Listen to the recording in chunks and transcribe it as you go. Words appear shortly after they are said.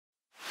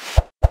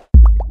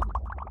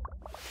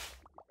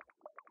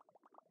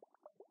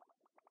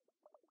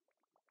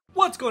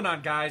What's going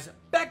on, guys?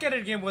 Back at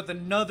it again with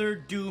another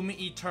Doom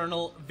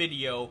Eternal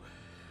video.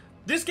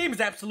 This game is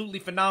absolutely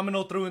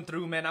phenomenal through and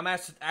through, man. I'm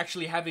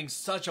actually having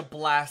such a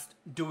blast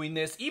doing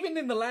this. Even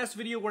in the last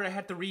video where I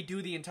had to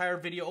redo the entire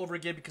video over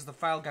again because the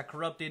file got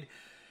corrupted.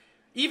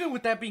 Even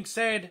with that being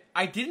said,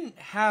 I didn't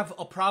have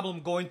a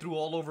problem going through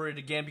all over it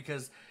again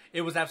because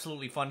it was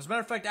absolutely fun. As a matter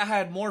of fact, I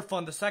had more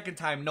fun the second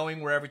time knowing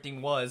where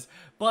everything was.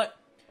 But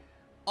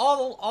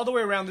all the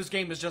way around, this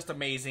game is just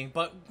amazing.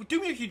 But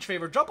do me a huge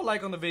favor, drop a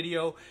like on the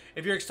video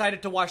if you're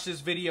excited to watch this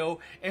video,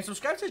 and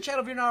subscribe to the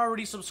channel if you're not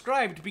already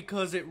subscribed,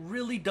 because it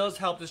really does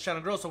help this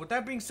channel grow. So with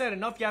that being said,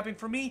 enough yapping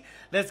for me,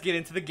 let's get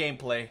into the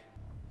gameplay.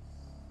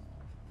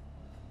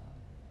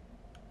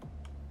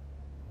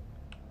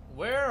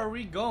 Where are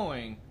we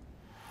going?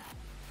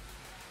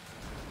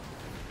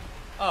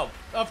 Oh,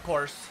 of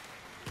course.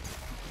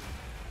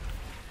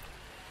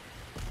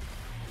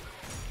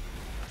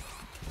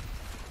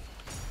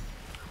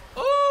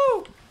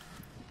 Oh!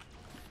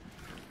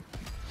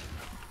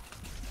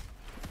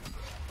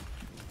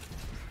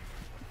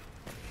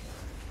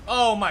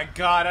 Oh my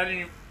god, I didn't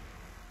even...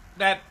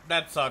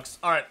 That sucks.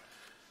 Alright.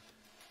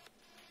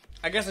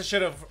 I guess I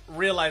should have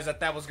realized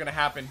that was gonna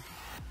happen.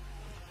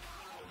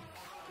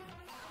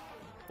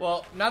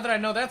 Well, now that I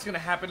know that's gonna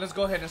happen, let's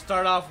go ahead and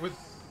start off with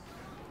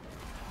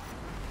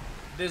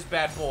this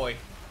bad boy.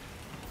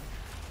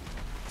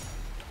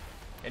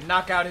 And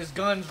knock out his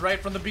guns right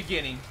from the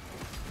beginning.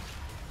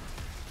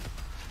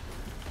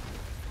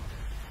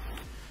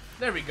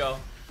 There we go.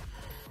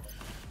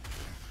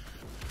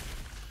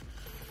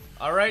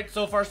 Alright,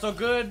 so far so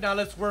good. Now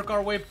let's work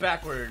our way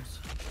backwards.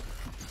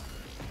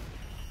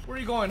 Where are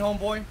you going,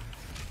 homeboy?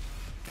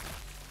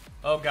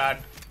 Oh god.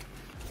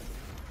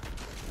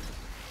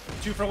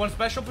 2 for 1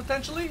 special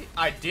potentially?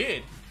 I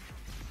did.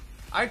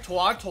 I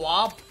twa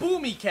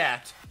boomy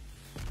cat.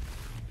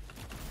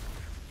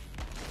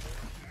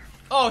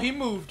 Oh, he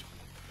moved.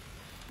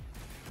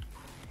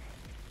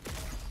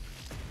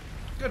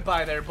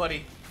 Goodbye there,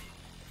 buddy.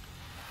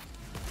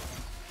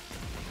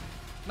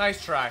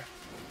 Nice try.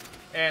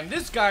 And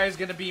this guy is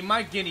gonna be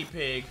my guinea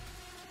pig.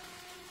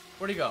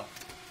 Where'd he go?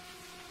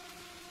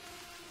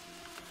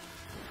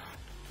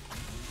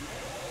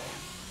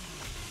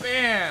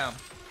 Bam!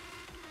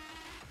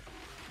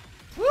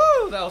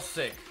 Woo! That was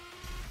sick.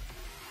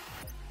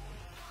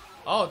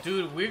 Oh,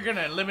 dude, we're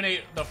gonna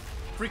eliminate the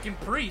freaking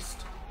priest.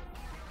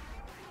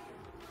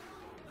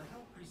 The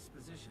Hell Priest's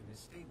position is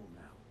stable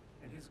now,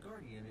 and his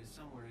guardian is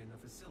somewhere in the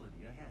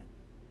facility ahead.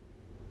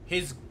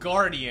 His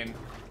guardian?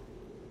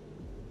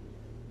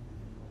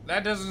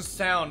 That doesn't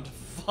sound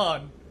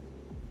fun.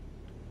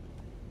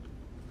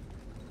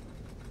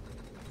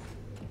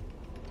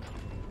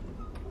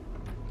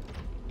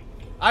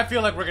 I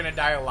feel like we're gonna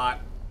die a lot.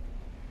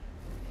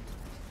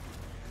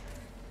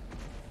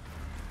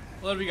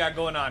 What do we got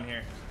going on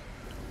here?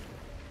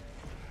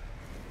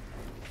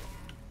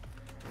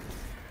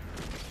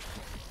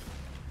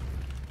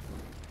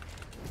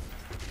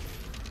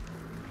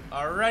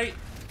 Alright.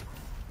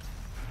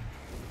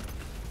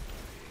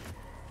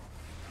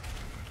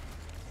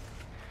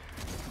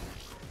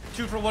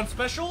 Two for 1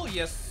 special?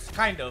 Yes,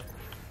 kind of.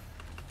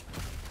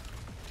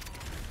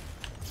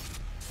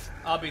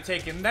 I'll be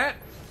taking that.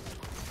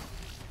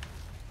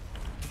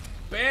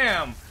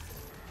 Bam!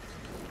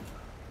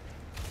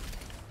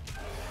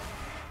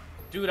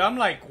 Dude, I'm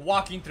like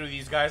walking through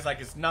these guys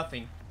like it's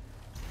nothing.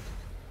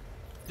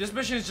 This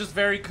mission is just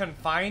very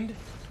confined,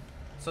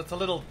 so it's a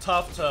little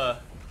tough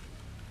to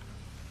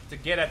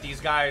get at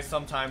these guys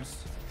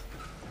sometimes.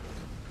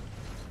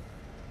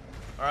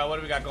 Alright, what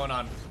do we got going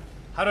on?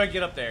 How do I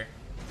get up there?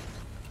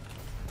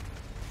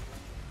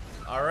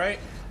 Alright.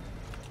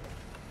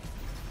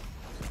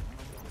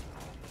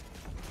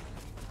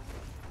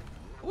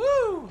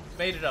 Woo!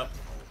 Made it up.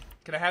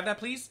 Can I have that,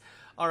 please?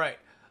 Alright.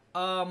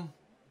 Well,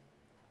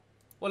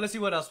 let's see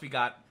what else we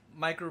got.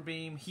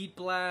 Microbeam, heat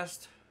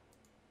blast.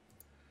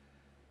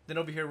 Then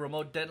over here,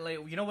 remote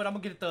detonate. You know what? I'm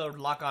gonna get the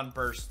lock-on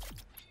burst.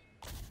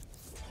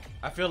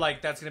 I feel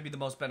like that's gonna be the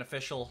most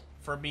beneficial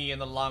for me in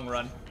the long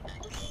run.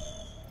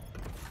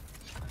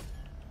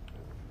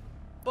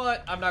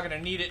 But I'm not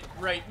gonna need it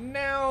right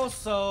now,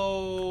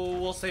 so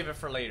we'll save it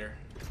for later.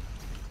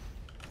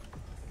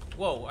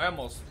 Whoa, I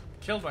almost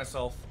killed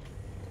myself.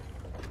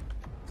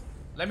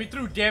 Let me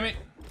through, damn it.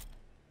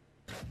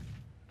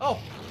 Oh,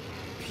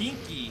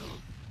 Pinky.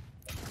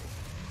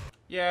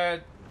 Yeah,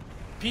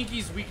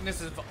 Pinky's weakness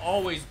has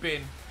always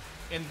been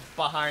in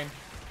behind.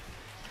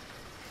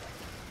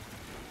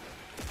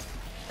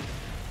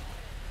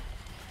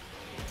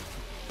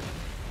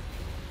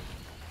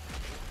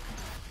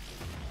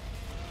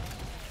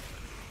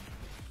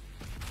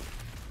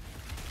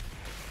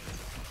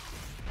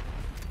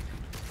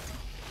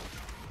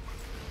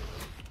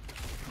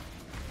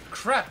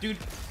 Crap, dude.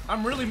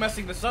 I'm really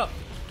messing this up.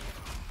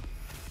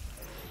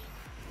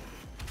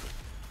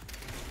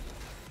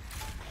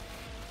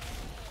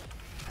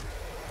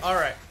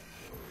 Alright.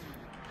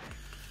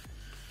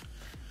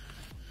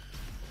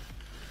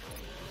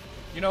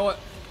 You know what?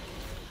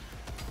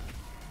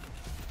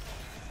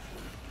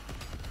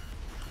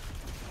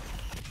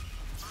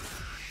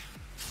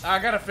 I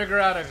gotta figure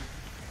out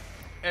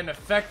an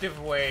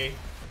effective way.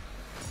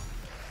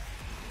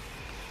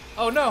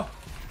 Oh no!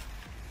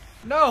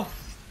 No!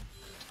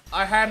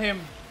 I had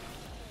him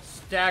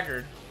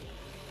staggered.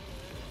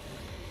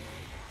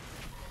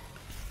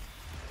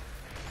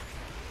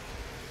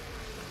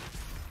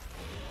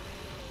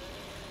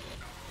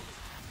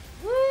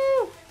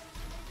 Woo!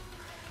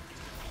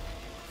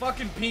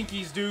 Fucking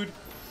pinkies, dude.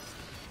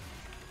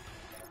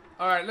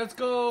 Alright, let's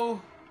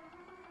go.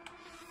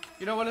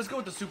 You know what? Let's go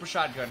with the super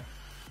shotgun.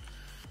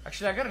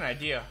 Actually, I got an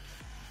idea.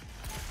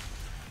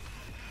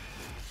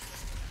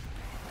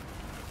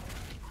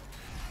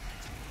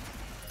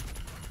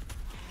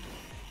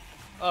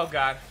 Oh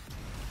god.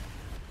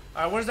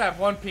 Alright, where's that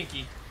one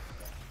pinky?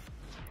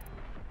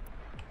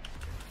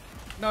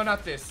 No,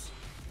 not this.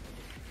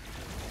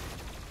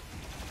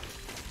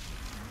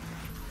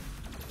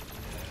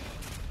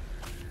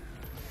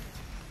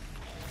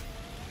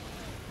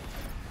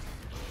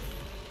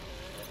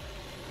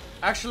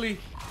 Actually,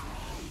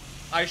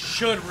 I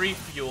should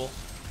refuel.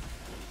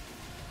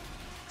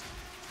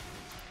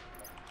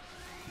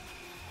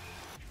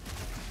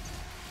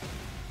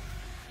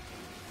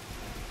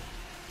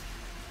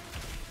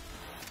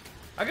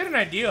 I got an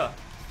idea.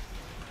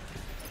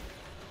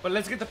 But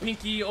let's get the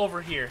pinky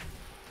over here.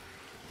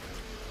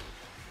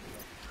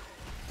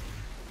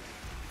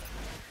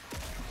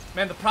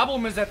 Man, the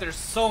problem is that there's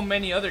so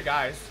many other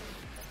guys.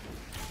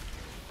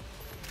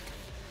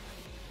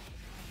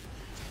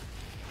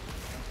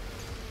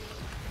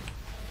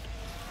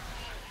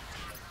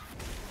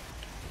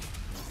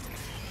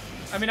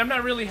 I mean, I'm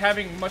not really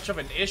having much of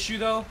an issue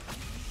though.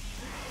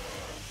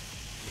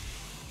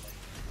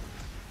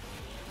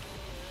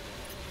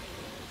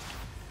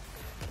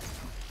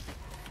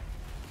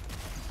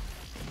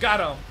 Got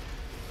him.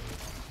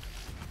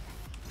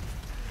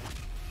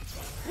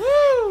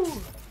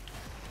 Woo!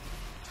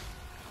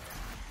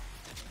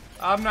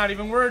 I'm not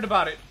even worried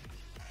about it.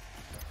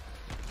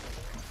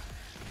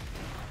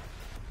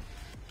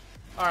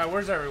 Alright,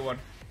 where's everyone?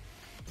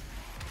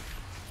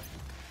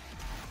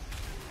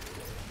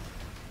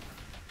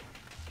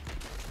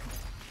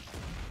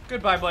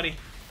 Goodbye, buddy.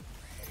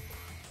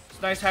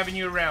 It's nice having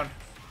you around.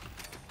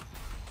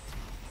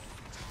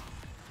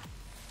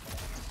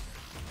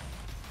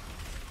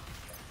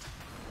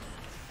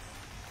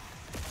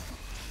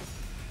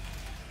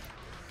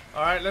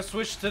 Alright, let's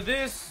switch to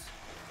this.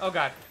 Oh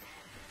god.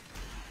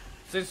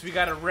 Since we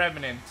got a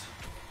revenant.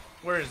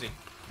 Where is he?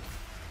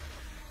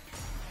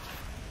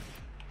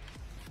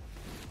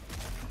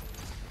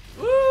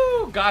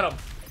 Woo! Got him.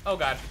 Oh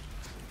god.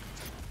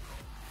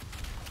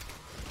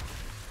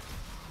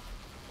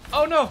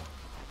 Oh no!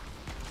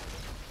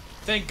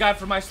 Thank god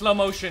for my slow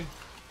motion.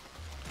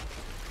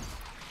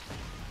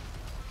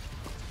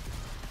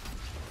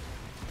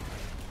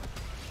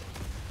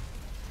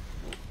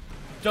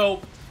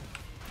 Dope.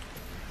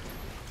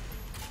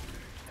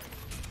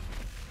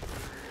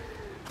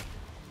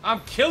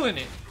 I'm killing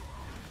it.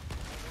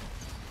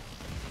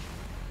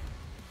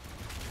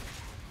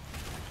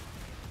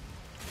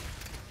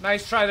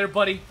 Nice try there,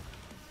 buddy.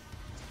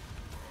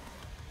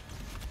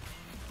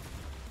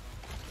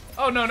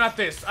 Oh no, not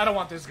this. I don't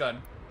want this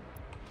gun.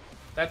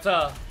 That's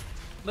a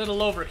little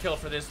overkill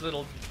for this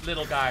little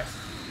guy.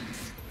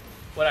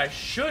 What I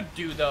should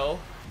do though.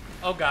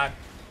 Oh god.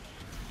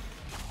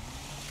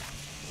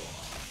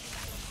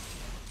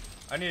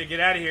 I need to get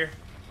out of here.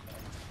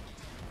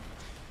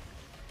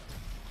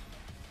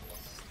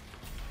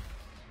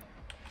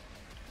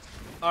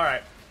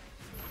 Alright.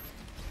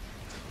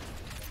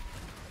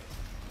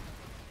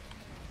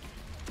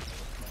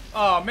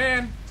 Oh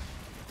man.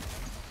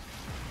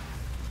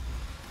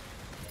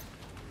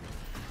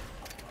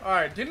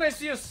 Alright, didn't I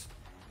see us?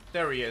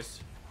 There he is.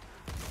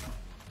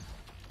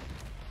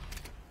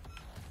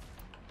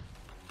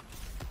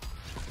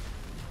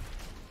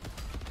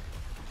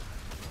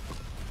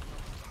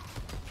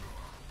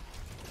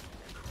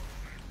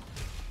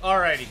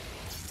 Alrighty.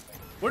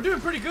 We're doing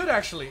pretty good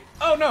actually.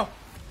 Oh no.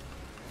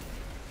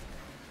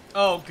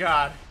 Oh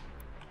god.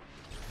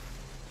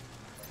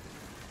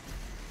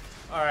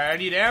 Alright, I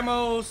need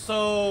ammo,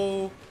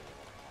 so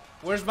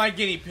where's my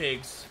guinea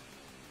pigs?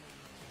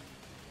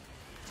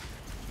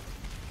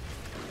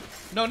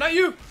 No, not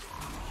you!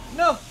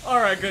 No!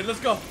 Alright, good, let's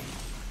go.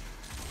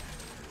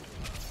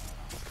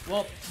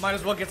 Well, might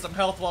as well get some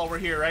health while we're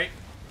here, right?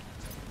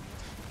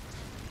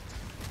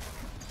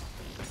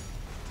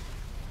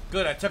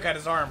 Good, I took out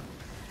his arm.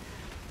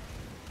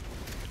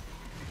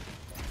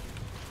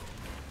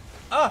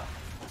 Ah!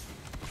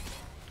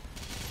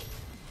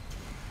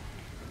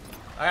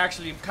 I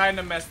actually kind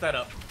of messed that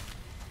up.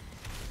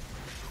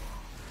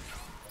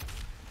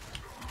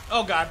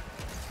 Oh god.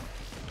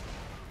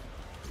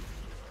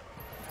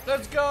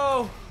 Let's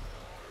go!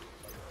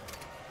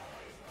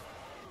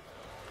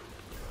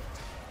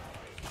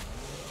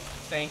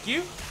 Thank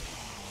you.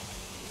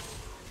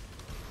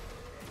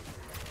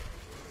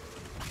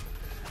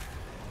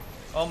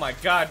 Oh my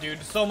god,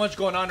 dude. So much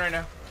going on right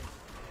now.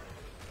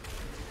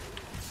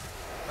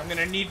 I'm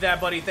gonna need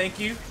that, buddy. Thank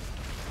you.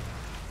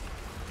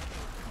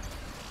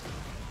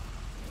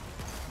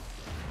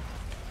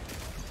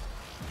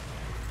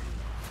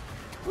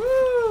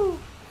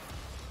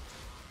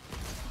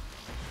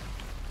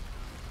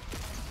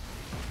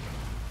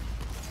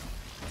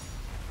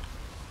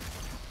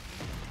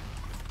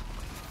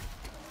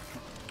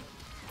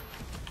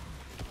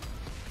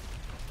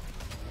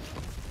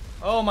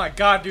 Oh my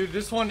god, dude,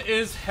 this one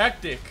is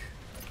hectic.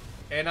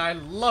 And I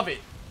love it.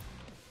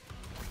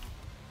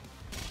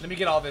 Let me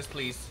get all this,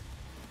 please.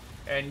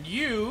 And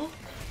you...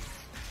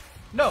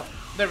 No,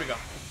 there we go.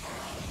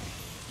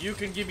 You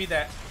can give me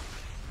that.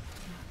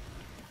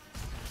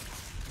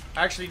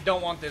 I actually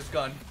don't want this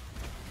gun.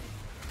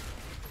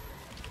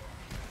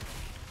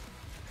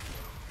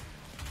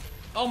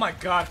 Oh my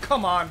god,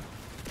 come on.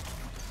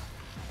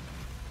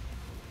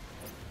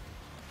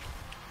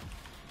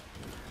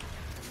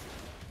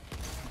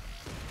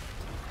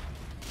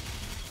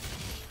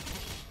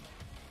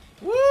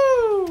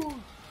 Woo!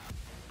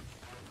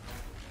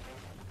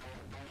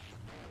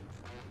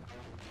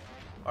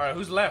 Alright,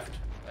 who's left?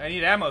 I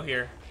need ammo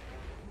here.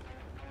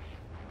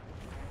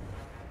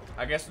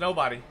 I guess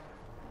nobody.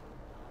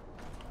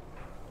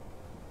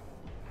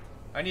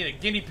 I need a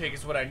guinea pig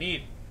is what I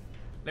need.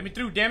 Let me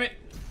through, damn it.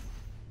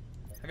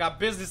 I got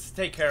business to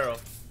take care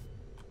of.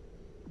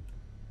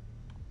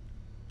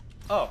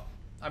 Oh,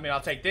 I mean,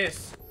 I'll take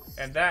this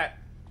and that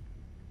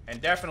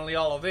and definitely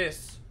all of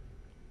this.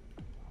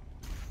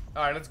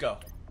 Alright, let's go.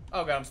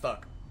 Oh god, I'm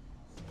stuck.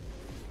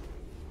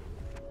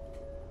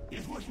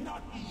 It was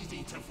not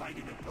easy to fight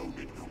an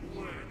opponent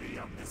worthy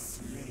of the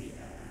Slayer,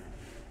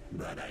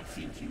 but I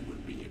think you will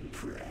be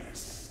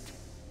impressed.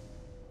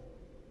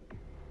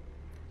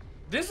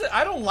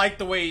 I don't like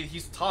the way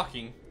he's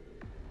talking.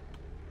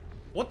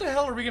 What the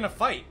hell are we gonna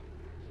fight?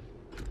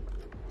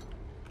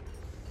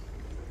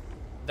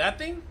 That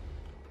thing?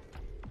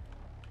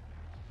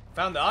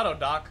 Found the auto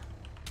dock.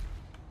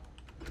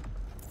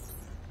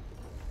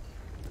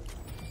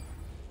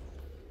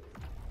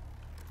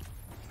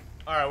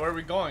 Alright, where are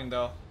we going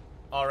though?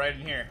 Oh, right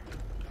in here.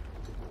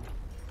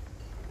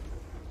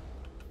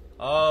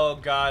 Oh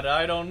god,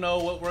 I don't know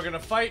what we're gonna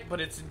fight,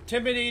 but it's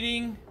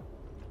intimidating.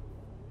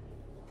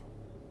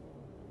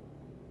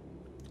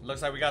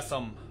 Looks like we got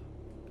some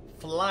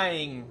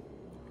flying.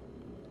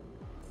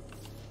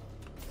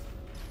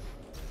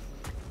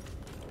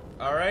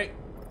 Alright.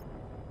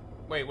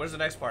 Wait, where's the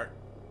next part?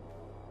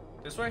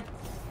 This way?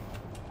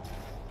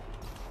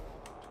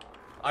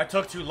 I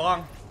took too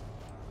long.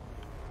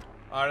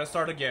 Alright, let's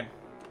start again.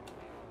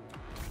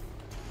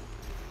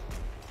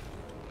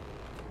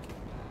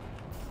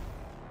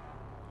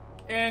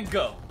 And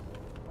go.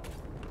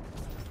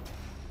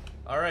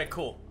 Alright,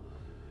 cool.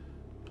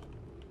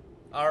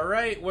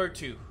 Alright, where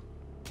to?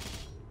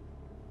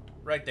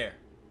 Right there.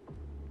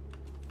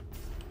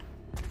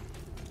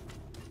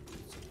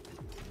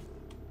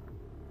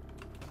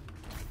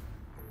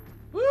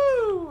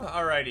 Woo!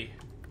 Alrighty.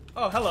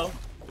 Oh, hello.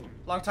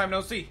 Long time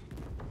no see.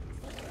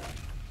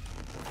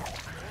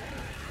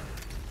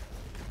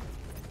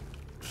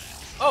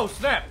 Oh,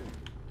 snap!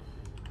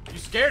 You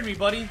scared me,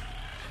 buddy.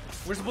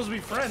 We're supposed to be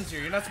friends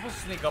here. You're not supposed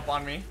to sneak up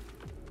on me.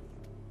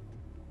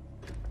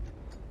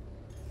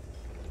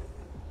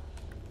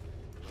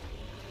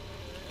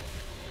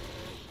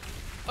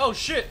 Oh,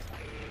 shit!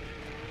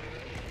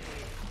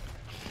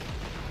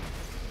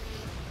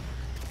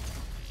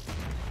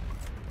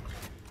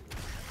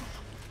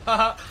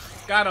 Haha,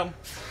 got him.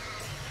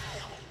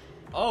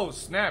 Oh,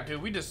 snap,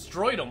 dude. We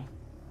destroyed him.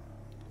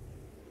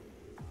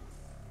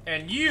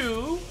 And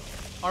you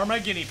are my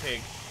guinea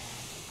pig.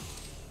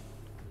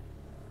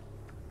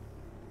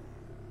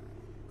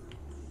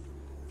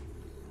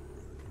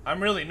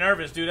 I'm really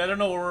nervous, dude. I don't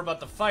know what we're about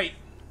to fight.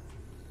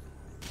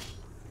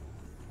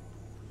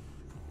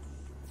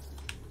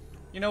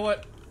 You know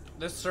what?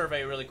 Let's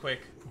survey really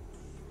quick.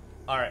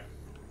 Alright.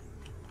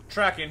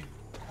 Tracking.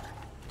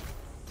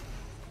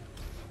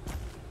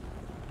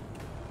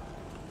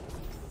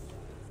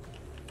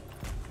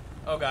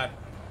 Oh god.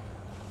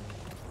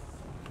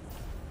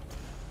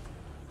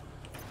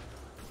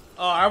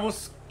 Oh, I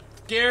was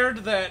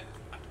scared that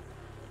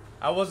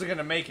I wasn't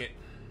gonna make it.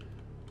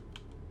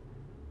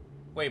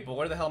 Wait, but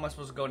where the hell am I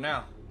supposed to go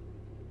now?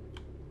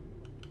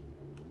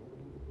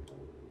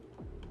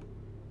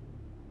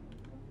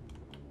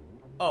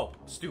 Oh,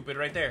 stupid,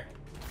 right there.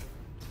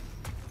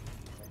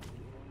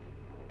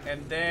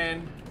 And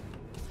then...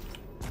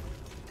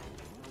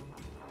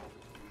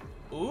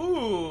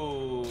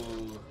 Ooh.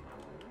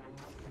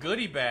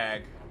 Goodie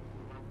bag.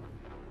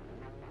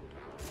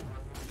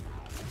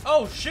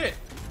 Oh, shit.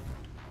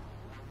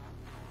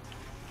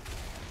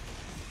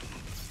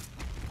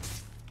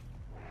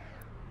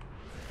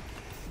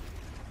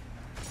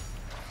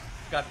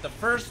 Got the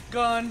first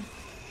gun.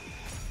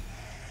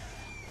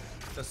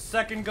 The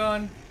second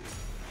gun.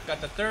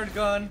 Got the third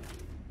gun.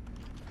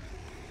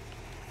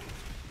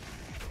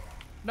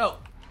 No.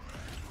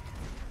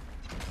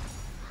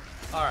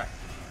 Alright.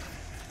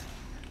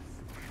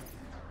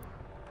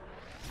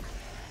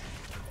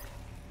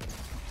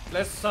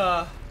 Let's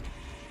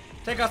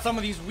take out some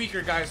of these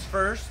weaker guys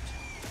first.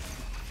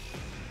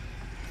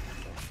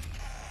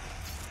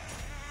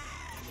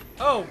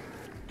 Oh.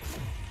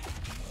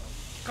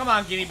 Come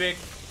on, guinea pig.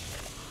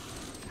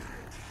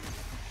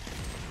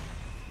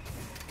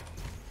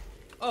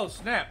 Oh,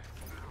 snap.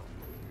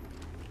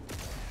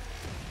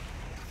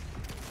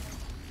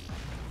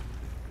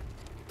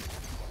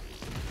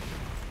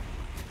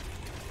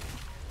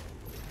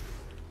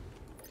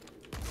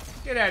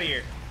 Get out of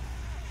here.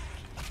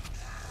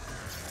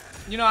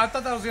 You know, I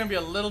thought that was gonna be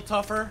a little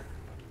tougher,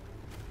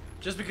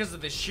 just because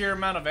of the sheer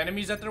amount of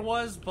enemies that there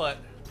was, but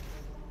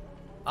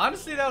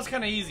honestly, that was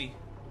kind of easy.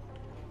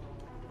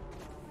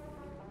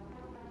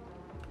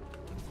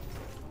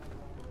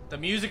 The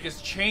music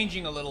is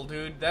changing a little,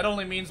 dude. That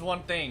only means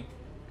one thing.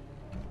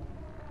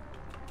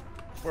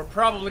 We're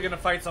probably gonna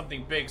fight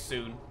something big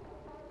soon.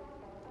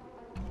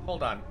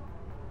 Hold on.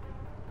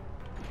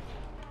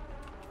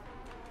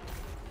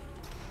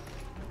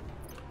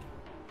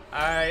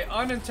 I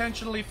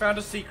unintentionally found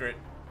a secret.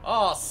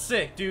 Oh,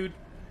 sick, dude.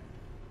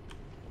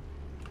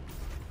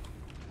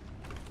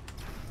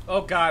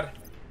 Oh, God.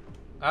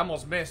 I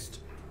almost missed.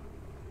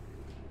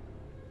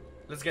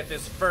 Let's get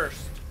this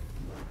first.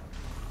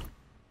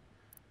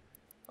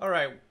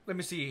 Alright, let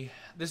me see.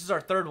 This is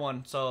our third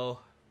one, so...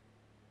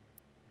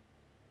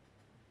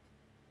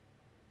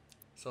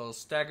 So,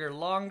 stagger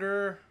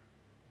longer.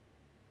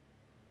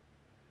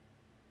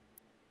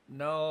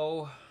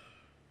 No.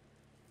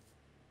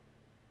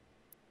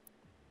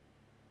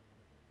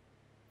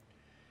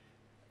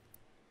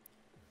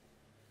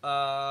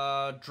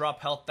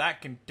 Drop health.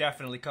 That can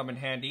definitely come in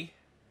handy.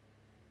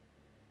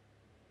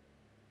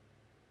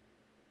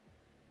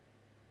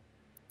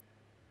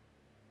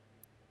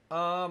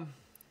 You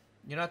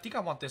know, I think I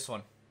want this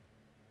one.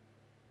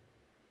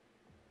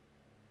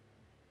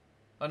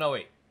 Oh, no,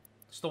 wait.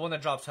 It's the one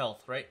that drops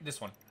health, right? This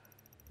one.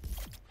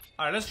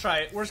 Alright, let's try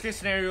it. Worst case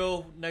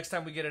scenario, next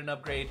time we get an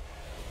upgrade,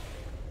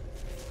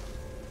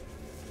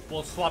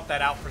 we'll swap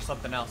that out for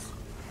something else.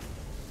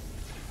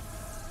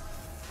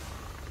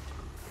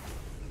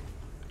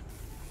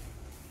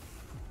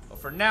 But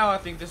for now, I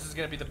think this is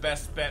going to be the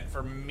best bet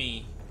for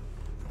me.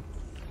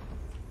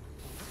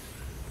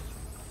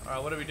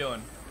 Alright, what are we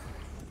doing?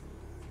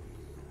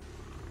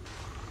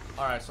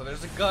 Alright, so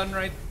there's a gun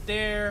right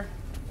there.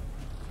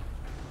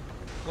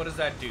 What does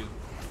that do?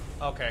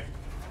 Okay.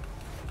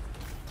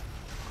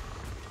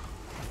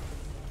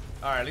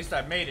 Alright, at least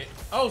I made it.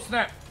 Oh,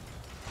 snap!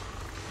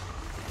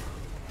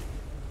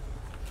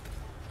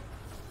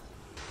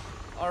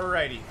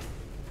 Alrighty.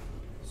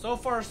 So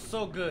far,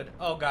 so good.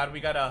 Oh god, we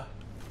got a...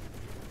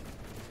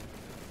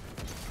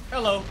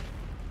 Hello.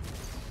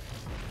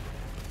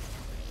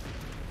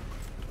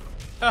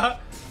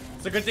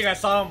 It's a good thing I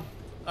saw him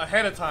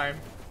ahead of time.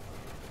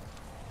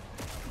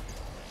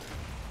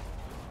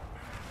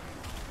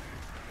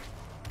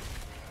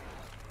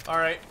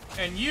 Alright,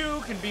 and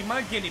you can be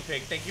my guinea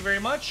pig. Thank you very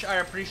much. I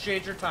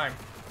appreciate your time.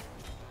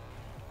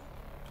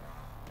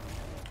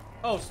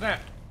 Oh,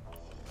 snap.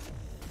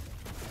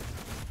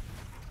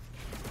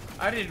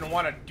 I didn't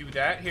want to do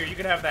that. Here, you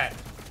can have that.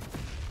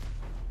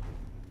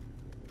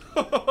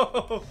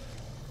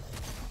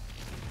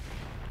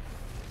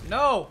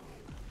 No!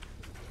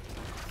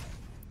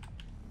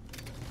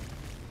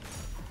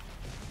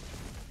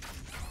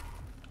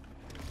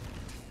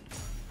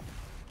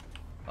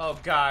 Oh,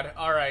 God.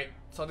 Alright.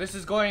 So this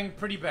is going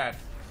pretty bad.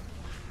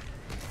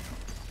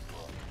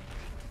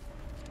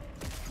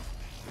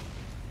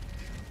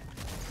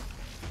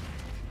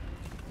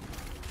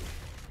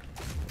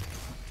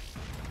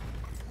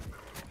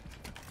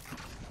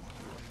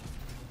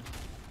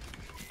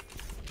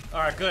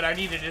 Alright, good. I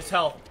needed his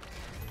help.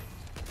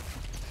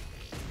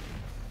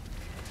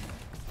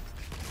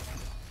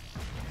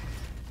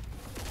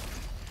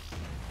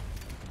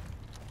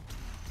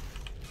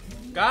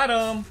 Got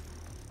him!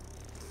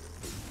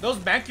 Those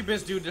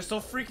Mancubus, dude, they're so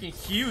freaking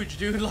huge,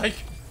 dude, like...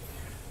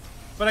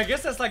 But I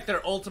guess that's like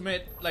their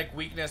ultimate, like,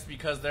 weakness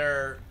because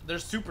they're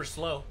super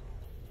slow.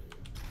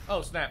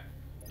 Oh, snap.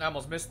 I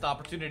almost missed the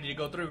opportunity to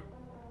go through.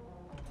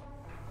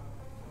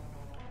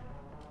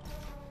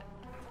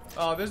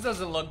 Oh, this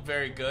doesn't look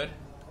very good.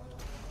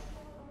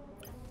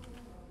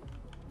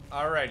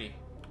 Alrighty.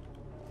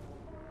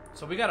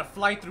 So we gotta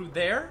fly through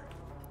there.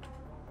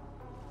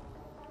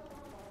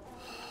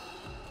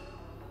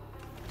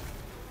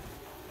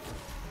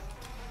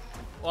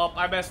 Well,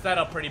 I messed that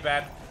up pretty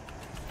bad.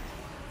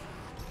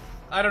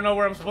 I don't know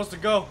where I'm supposed to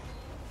go.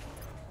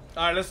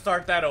 Alright, let's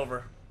start that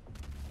over.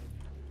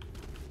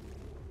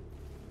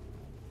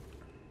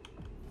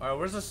 Alright,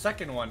 where's the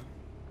second one?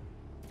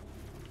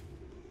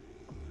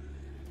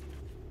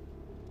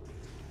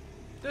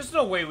 There's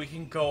no way we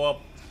can go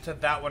up to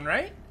that one,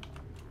 right?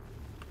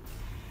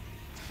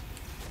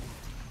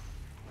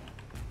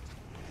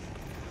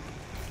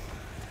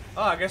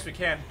 Oh, I guess we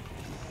can.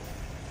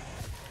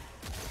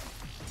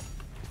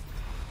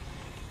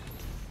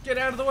 Get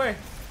out of the way.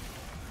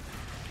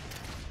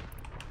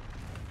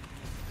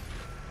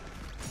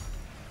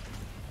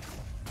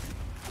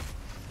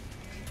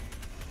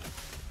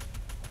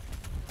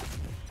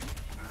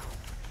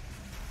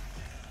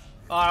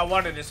 Oh, I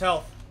wanted his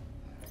health.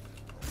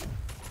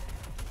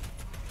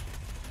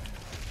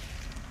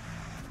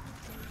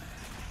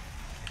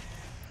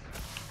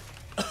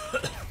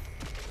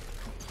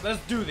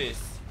 Let's do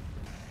this.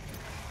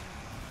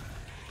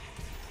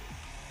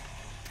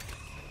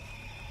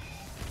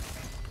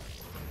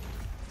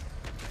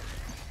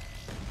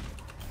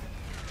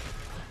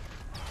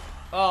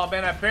 Oh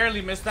man, I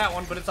barely missed that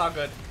one, but it's all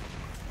good.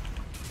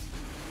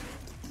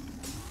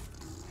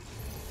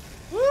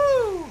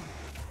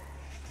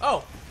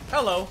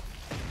 Hello.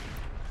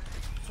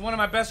 It's one of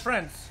my best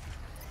friends.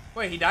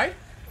 Wait, he died?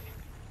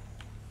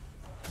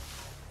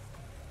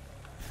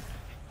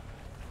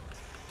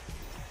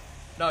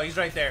 No, he's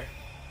right there.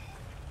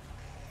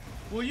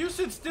 Will you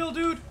sit still,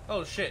 dude?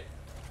 Oh, shit.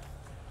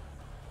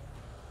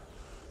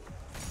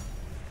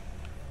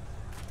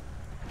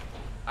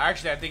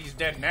 Actually, I think he's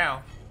dead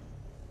now.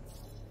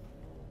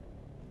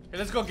 Hey,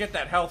 let's go get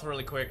that health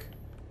really quick.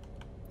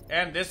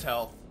 And this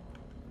health.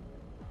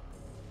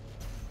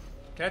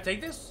 Can I take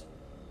this?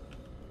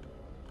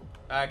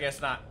 I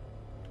guess not.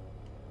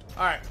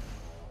 Alright.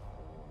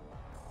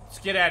 Let's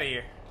get out of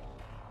here.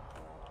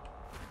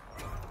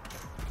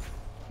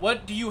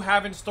 What do you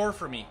have in store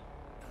for me?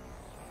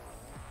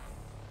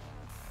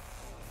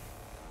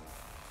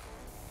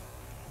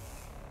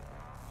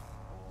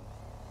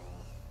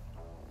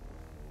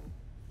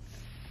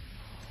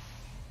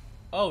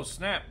 Oh,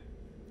 snap.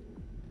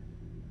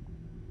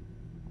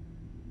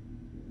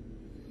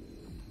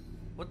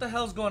 What the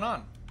hell's going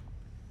on?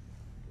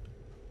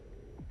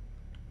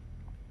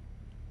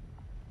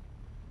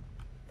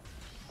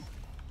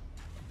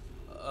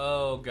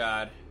 Oh,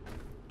 God.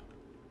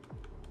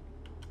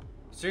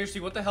 Seriously,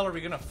 what the hell are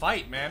we gonna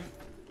fight, man?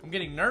 I'm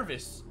getting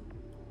nervous.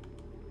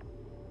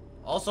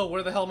 Also,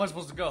 where the hell am I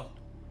supposed to go?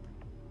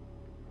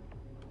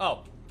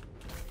 Oh.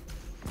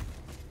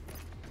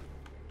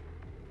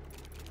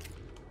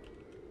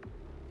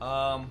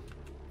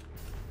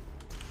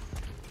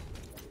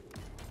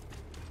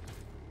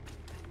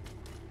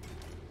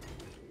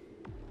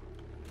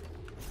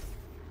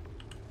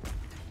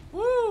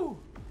 Woo!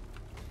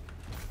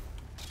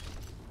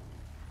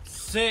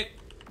 Sick.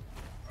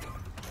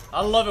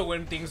 I love it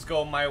when things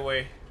go my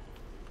way.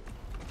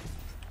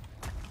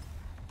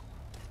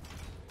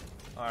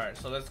 Alright,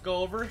 so let's go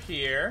over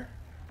here.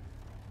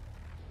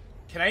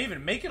 Can I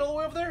even make it all the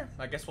way over there?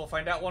 I guess we'll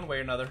find out one way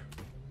or another.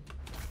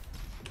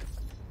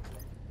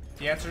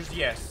 The answer is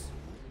yes.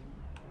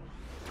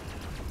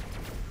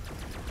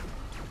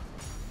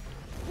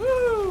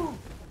 Woo!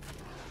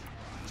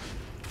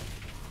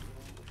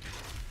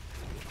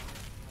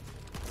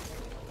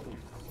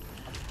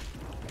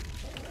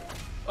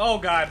 Oh,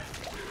 God.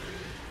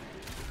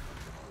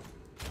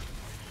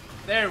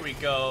 There we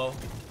go.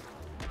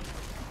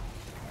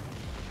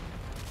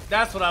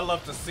 That's what I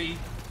love to see.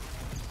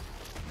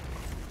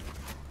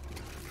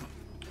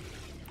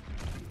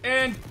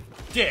 And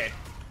dead.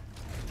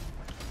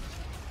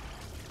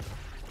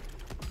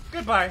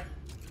 Goodbye.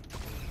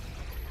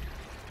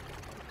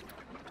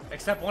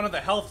 Except one of the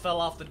health fell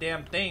off the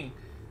damn thing.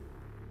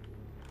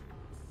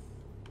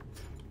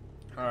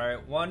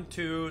 Alright, 1,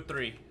 2,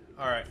 3.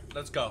 Alright,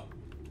 let's go.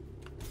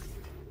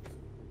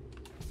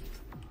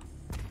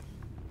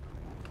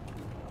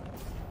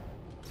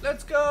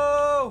 Let's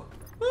go!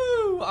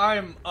 Woo!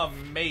 I'm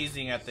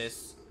amazing at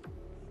this.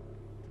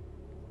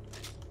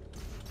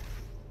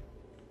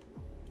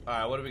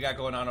 Alright, what do we got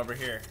going on over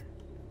here?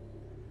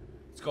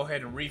 Let's go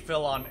ahead and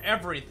refill on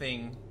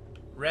everything.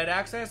 Red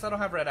access? I don't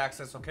have red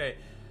access, okay.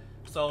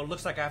 So it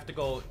looks like I have to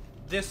go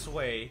this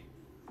way.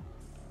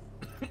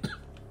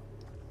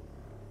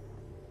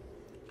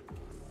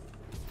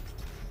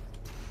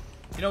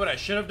 You know what I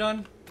should have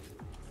done?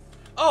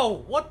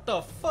 Oh, what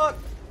the fuck?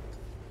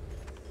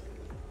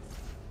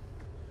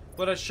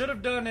 What I should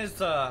have done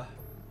is, I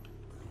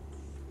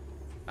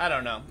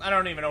don't know. I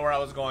don't even know where I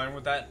was going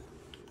with that.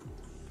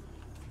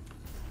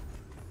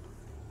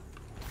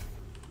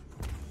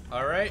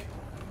 Alright.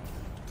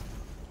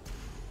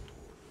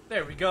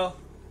 There we go.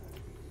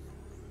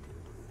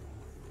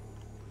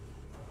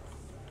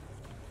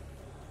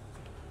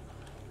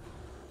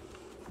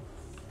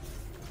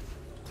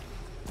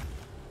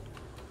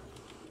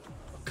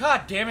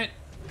 God damn it.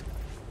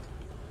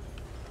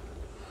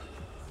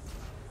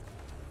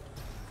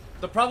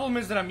 The problem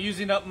is that I'm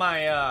using up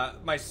my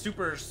my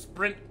super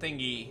sprint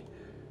thingy.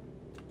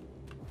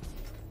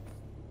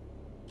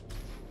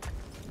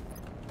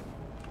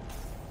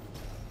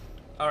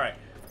 All right,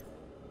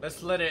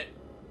 let's let it.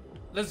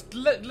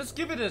 Let's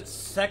give it a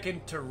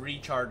second to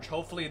recharge.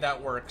 Hopefully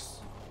that works.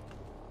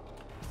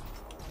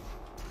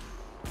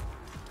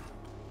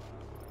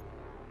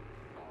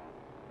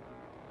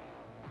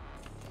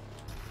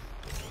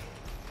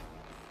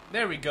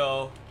 There we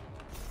go.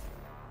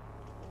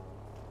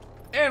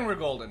 And we're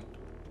golden.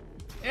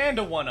 And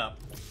a 1-up.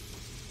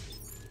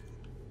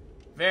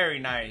 Very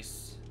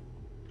nice.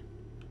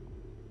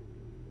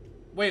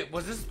 Wait,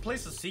 was this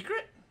place a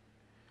secret?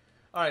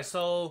 Alright,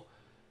 so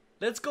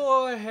let's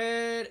go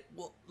ahead.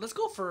 Well, let's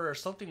go for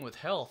something with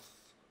health.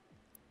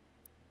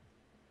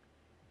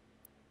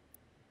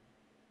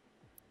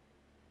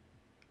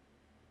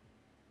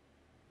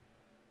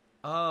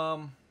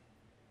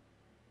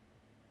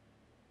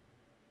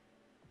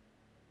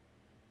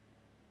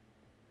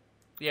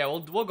 Yeah,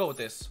 we'll go with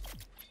this.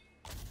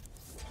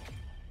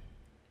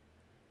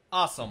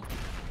 Awesome.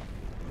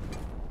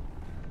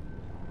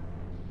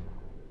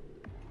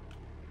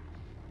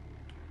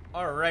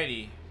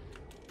 Alrighty.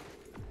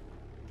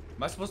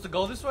 Am I supposed to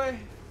go this way?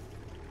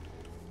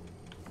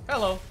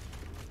 Hello.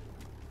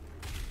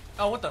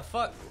 Oh, what the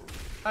fuck?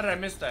 How did I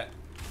miss that?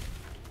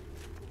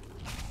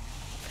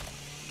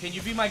 Can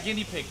you be my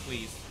guinea pig,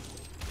 please?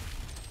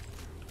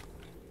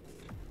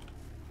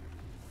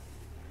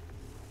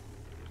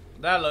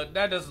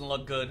 That doesn't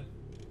look good.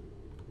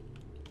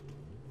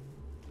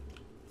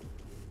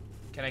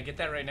 Can I get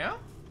that right now?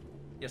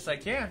 Yes, I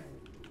can.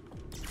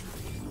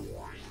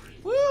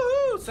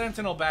 Woohoo!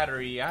 Sentinel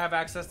battery. I have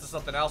access to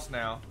something else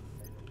now.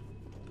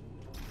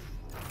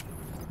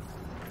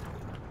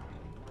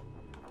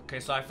 Okay,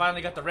 so I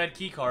finally got the red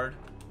key card.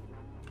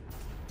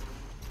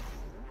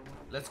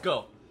 Let's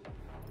go.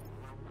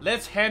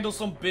 Let's handle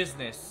some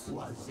business.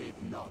 Was it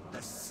not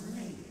the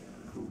Slayer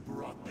who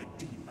brought the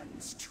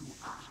demons to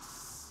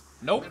us?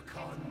 Nope. The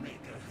Con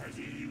Maker has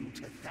you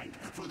to thank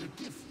for the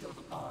gift of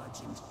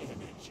Argent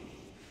energy.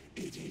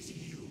 It is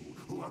you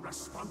who are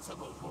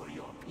responsible for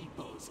your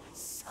people's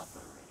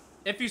suffering.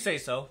 If you say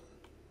so.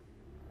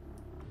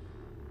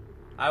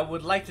 I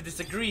would like to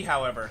disagree,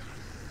 however.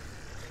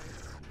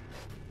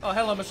 Oh,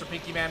 hello, Mr.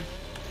 Pinky Man.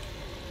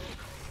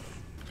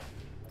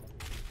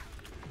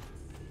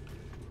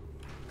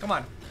 Come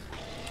on.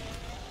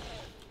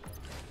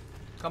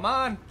 Come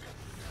on.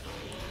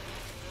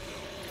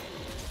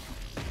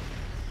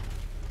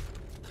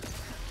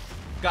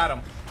 Got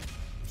him.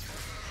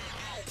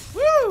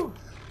 Woo!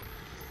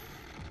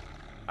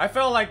 I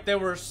felt like they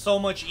were so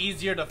much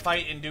easier to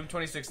fight in Doom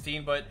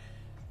 2016, but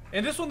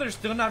in this one they're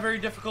still not very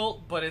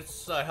difficult, but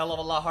it's a hell of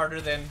a lot harder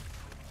than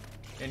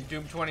in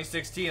Doom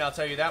 2016, I'll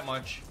tell you that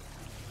much.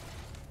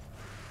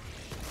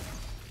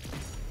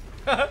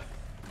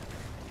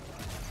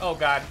 Oh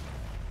god.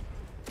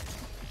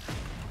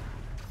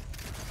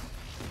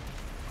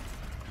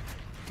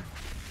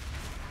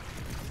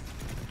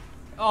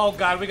 Oh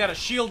god, we got a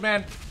shield,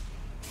 man.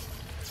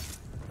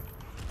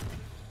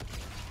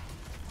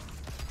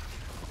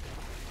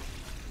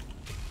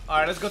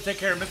 Alright, let's go take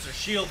care of Mr.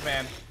 Shield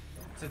Man,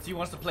 since he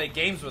wants to play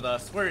games with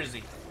us. Where is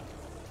he?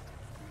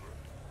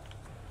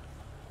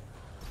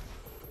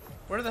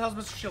 Where the hell's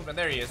Mr. Shield Man?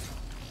 There he is.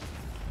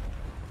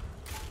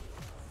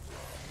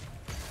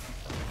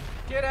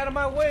 Get out of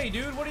my way,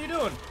 dude. What are you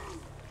doing?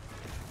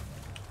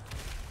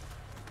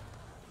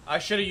 I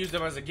should have used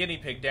him as a guinea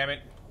pig, damn it.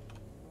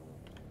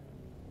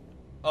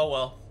 Oh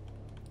well.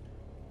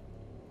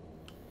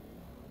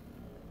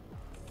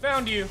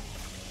 Found you.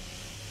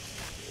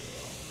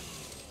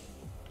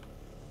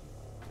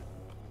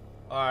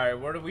 Alright,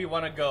 where do we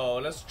want to go?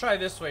 Let's try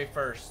this way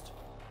first.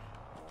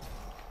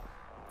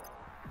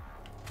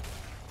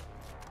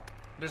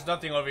 There's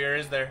nothing over here,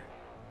 is there?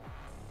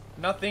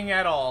 Nothing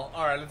at all.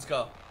 Alright, let's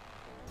go.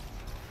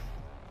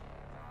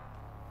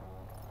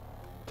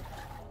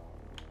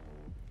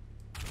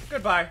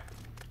 Goodbye.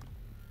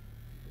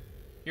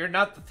 You're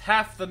not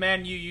half the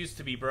man you used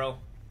to be, bro.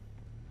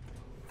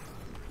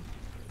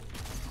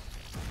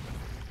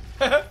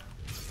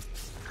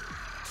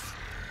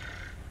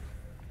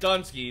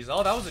 Dunskies.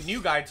 Oh, that was a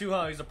new guy too,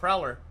 huh? He's a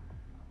prowler.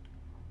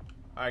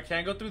 Alright,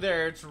 can't go through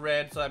there. It's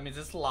red, so that means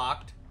it's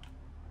locked.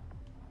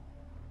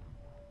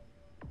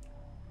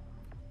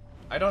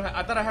 I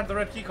thought I had the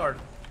red key card.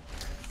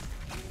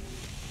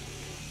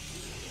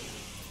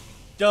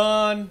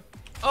 Done.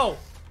 Oh.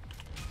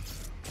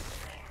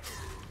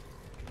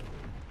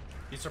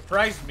 He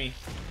surprised me.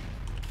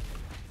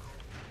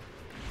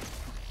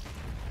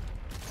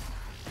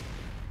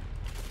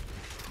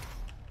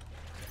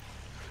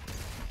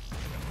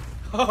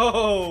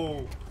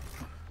 Oh.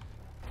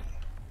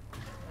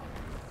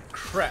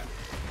 Crap.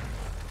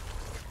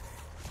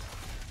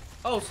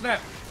 Oh, snap.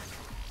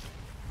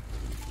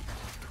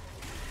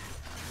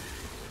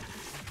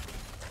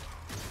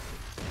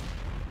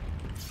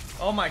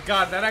 Oh my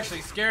god, that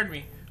actually scared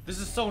me. This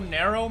is so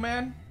narrow,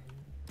 man.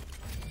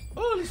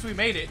 Oh, at least we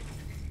made it.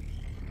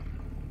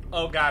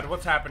 Oh god,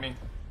 what's happening?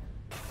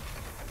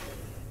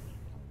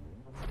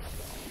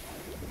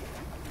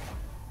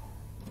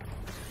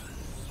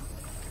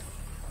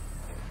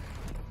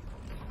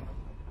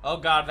 Oh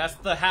god, that's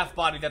the half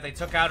body that they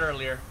took out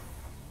earlier.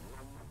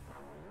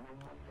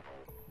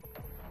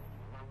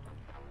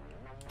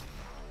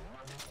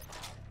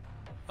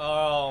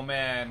 Oh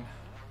man.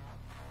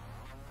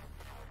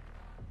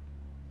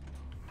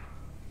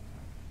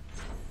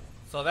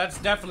 So that's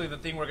definitely the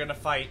thing we're gonna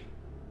fight.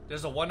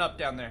 There's a 1-up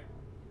down there.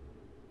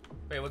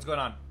 Wait, what's going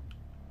on?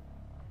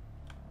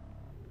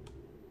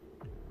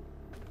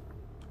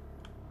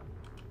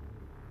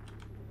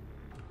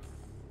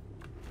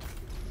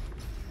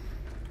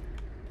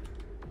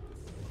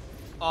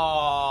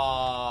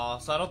 Oh,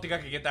 so I don't think I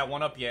can get that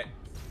 1-up yet.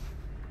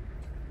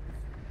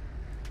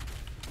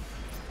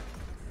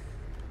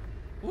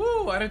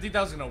 Woo, I didn't think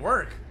that was gonna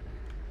work.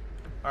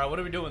 Alright, what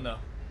are we doing though?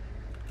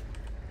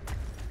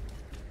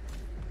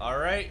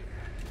 Alright.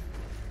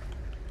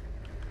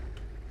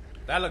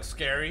 That looks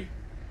scary.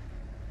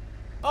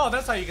 Oh,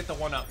 that's how you get the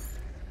 1-up.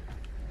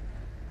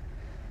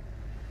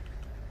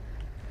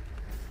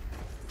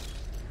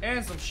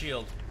 And some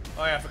shield.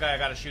 Oh yeah, I forgot I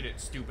gotta shoot it,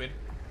 stupid.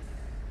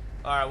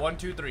 Alright, 1,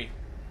 2, 3.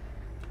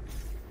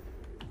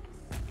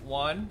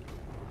 1,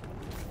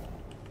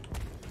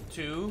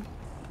 2.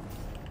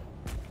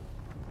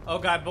 Oh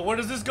god, but where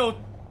does this go?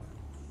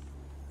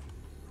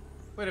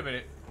 Wait a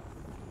minute.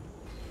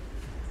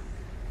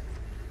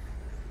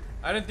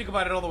 I didn't think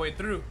about it all the way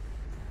through.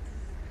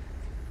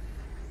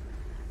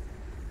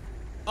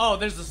 Oh,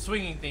 there's the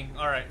swinging thing.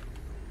 Alright.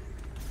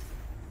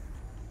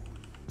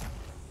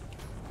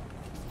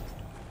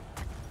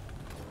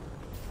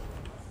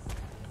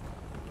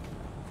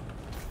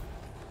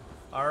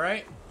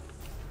 Alright.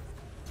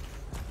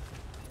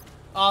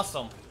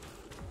 Awesome.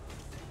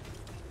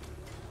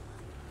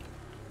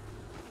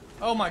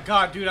 Oh my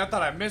god, dude, I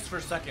thought I missed for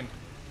a second.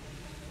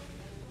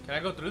 Can I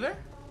go through there?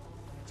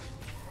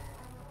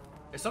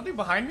 Is something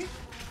behind me?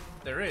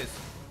 There is.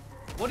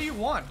 What do you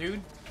want,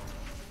 dude?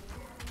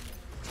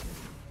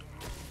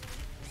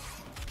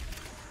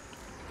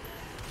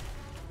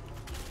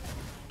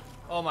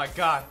 Oh my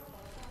god.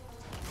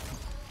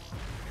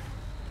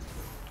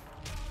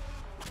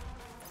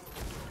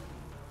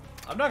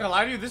 I'm not gonna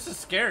lie to you, this is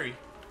scary.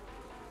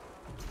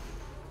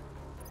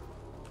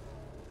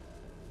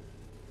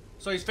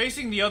 So he's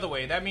facing the other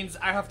way. That means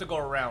I have to go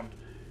around.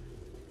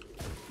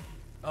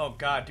 Oh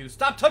god, dude.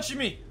 Stop touching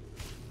me!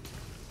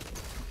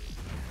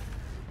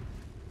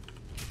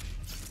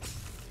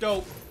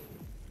 Dope.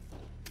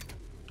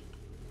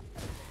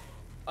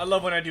 I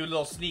love when I do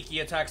little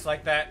sneaky attacks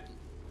like that.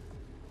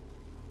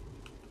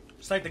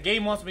 It's like the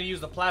game wants me to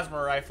use the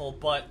plasma rifle,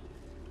 but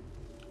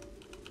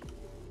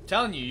I'm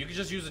telling you, you can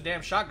just use a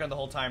damn shotgun the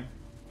whole time.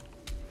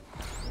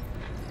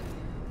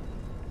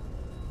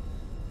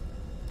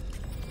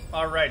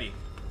 Alrighty.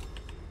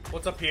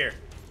 What's up here?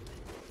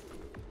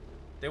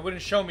 They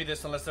wouldn't show me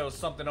this unless there was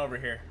something over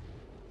here.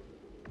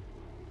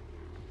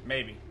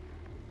 Maybe.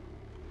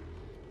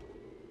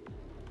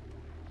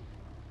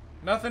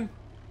 Nothing?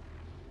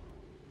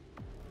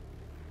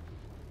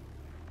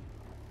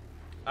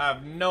 I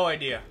have no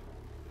idea.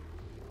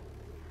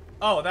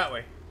 Oh, that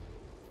way.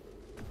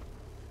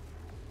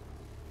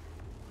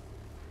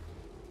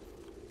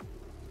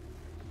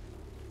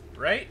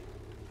 Right?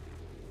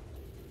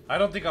 I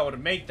don't think I would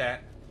make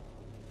that.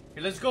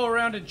 Here, let's go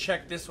around and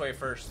check this way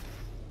first.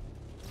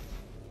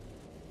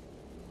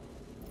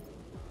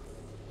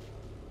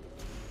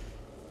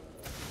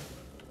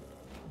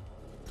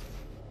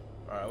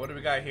 Alright, what do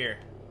we got here?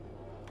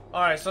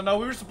 Alright, so now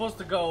we were supposed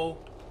to go...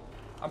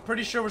 I'm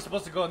pretty sure we're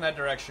supposed to go in that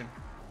direction.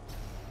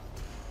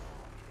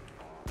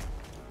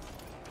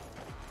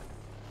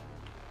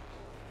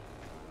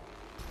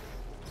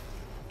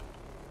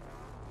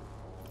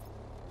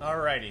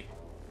 Alrighty.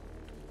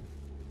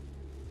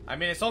 I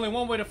mean, it's only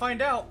one way to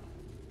find out.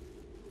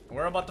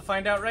 We're about to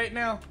find out right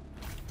now.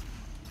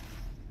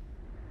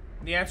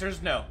 The answer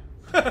is no.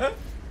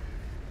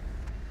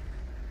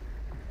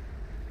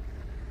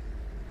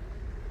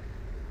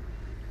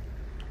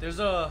 There's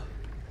a...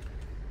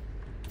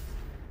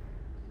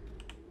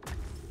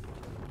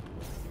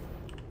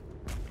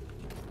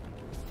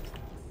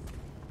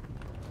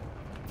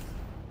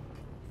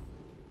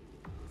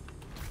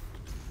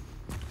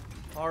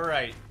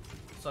 Alright.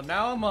 So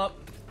now I'm up.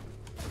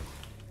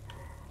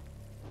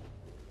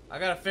 I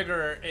gotta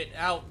figure it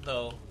out,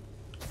 though.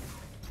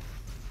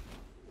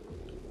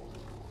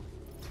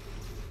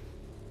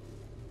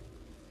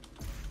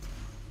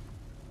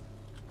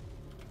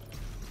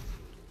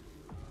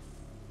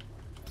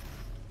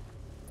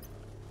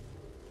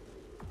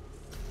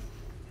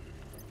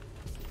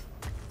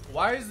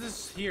 Why is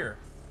this here?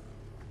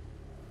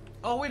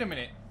 Oh, wait a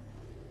minute.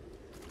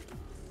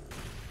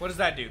 What does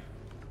that do?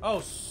 Oh,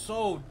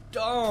 so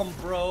dumb,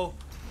 bro.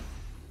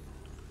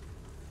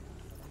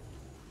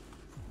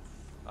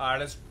 Alright,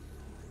 let's...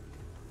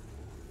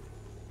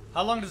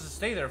 How long does it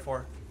stay there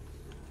for?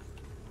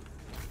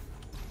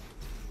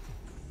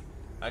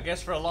 I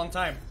guess for a long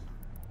time.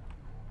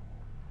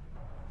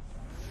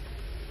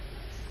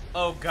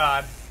 Oh,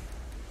 God.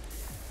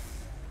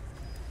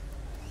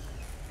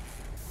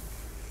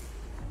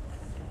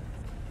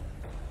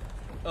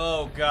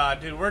 Oh,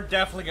 God, dude. We're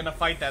definitely gonna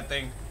fight that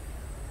thing.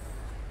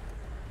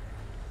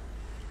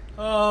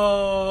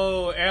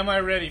 Oh, am I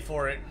ready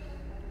for it?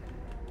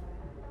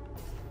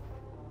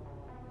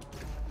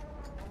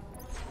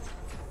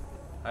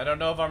 I don't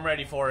know if I'm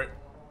ready for it.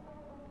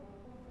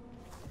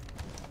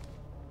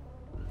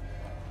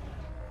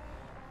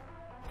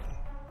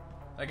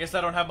 I guess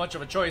I don't have much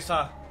of a choice,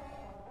 huh?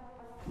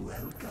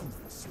 Welcome,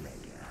 Slayer.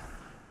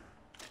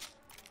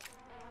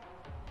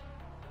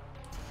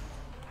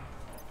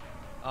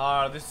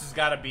 Oh, this has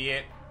gotta be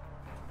it.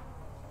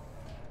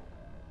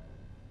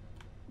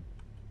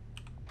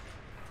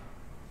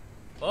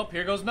 Oh,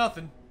 here goes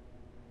nothing.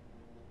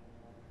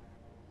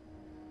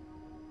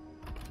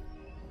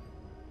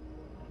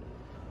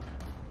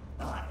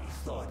 I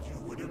thought you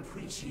would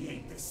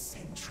appreciate the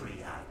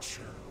century I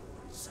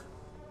chose.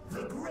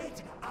 The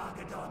great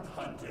Argadon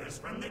hunters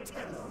from the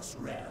Telos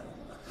realm,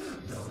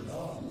 though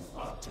long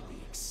thought to be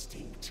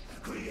extinct,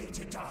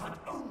 created to hunt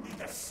only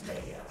the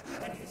Slayer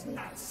and his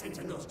Night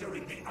Sentinels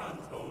during the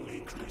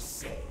Unholy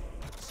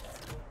Crusades.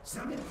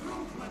 Some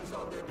improvements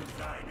on their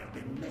design have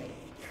been made.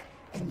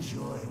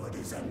 Enjoy what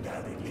is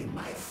undoubtedly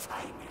my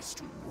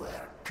finest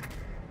work.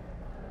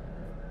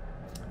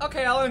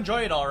 Okay, I'll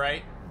enjoy it,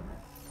 alright.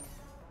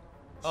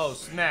 Oh,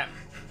 snap.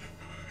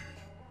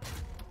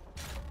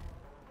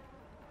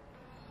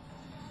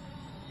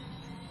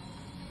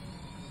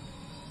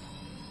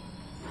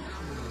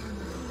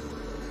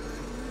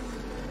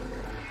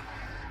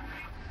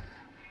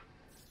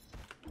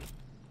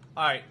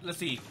 Alright, let's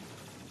see.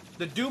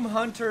 The Doom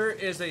Hunter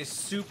is a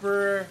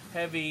super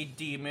heavy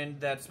demon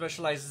that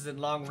specializes in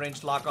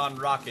long-range lock-on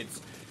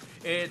rockets.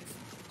 Its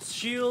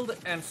shield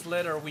and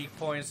sled are weak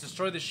points.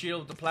 Destroy the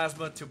shield with the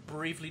plasma to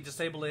briefly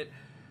disable it.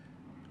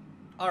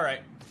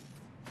 Alright.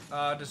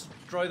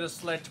 Destroy the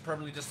sled to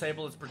permanently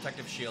disable its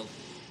protective shield.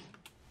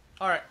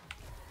 Alright.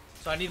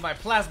 So I need my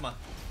plasma.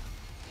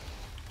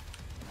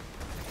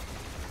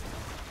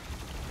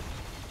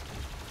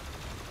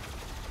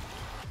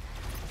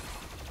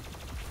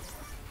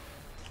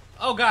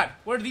 Oh god,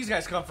 where did these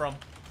guys come from?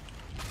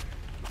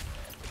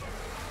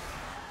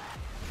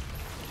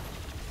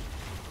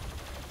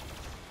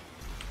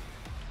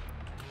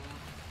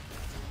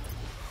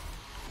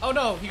 Oh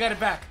no, he got it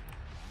back.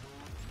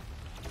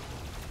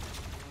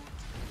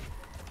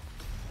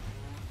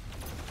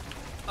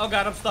 Oh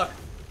god, I'm stuck.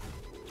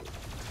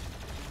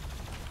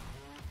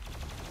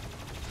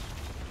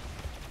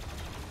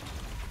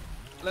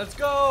 Let's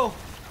go.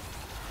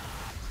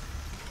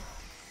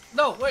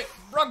 No, wait,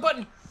 wrong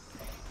button.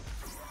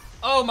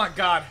 Oh my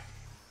god.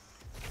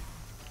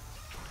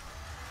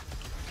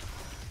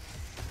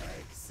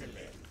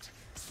 Excellent.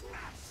 Smash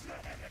the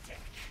heretic.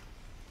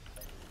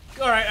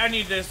 Alright, I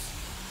need this.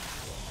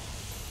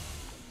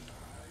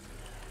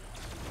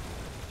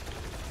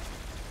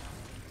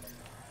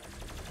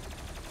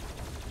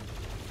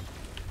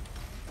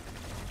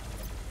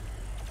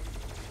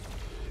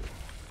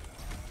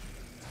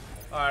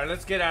 Alright,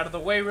 let's get out of the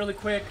way really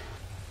quick.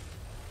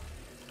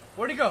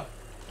 Where'd he go?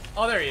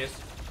 Oh, there he is.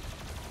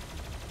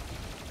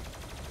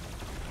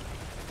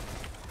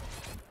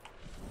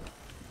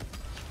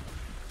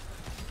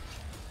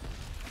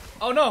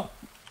 Oh no!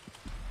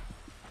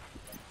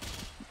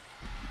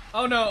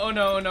 Oh no, oh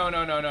no, no,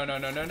 no, no, no, no,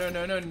 no, no, no,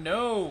 no, no,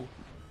 no!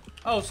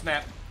 Oh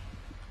snap.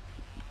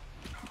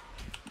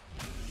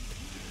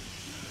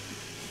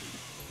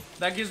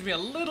 That gives me a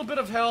little bit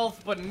of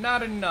health, but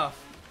not enough.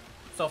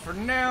 So for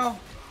now...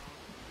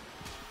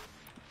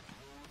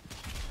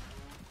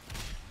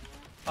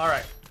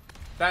 Alright.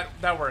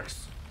 That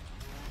works.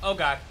 Oh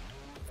god.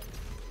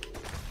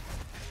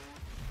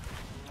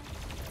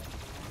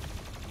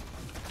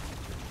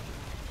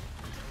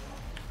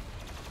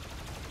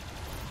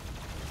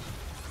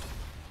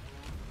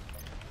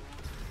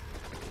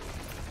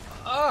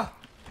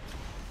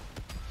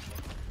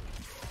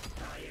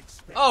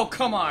 Oh,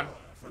 come on.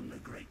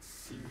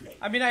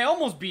 I mean, I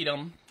almost beat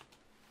him.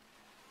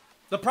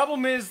 The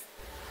problem is,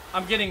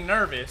 I'm getting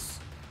nervous.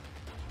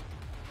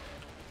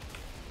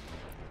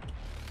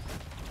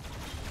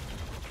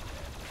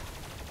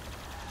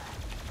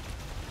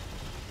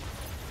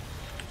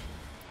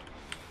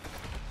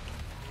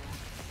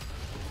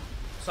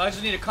 So I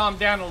just need to calm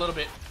down a little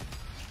bit.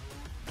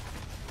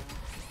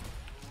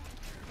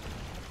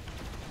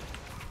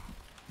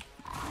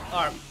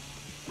 Alright.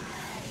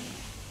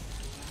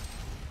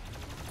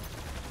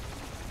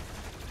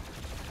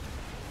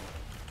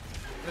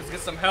 Let's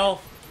get some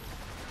health,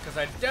 because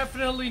I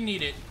definitely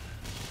need it.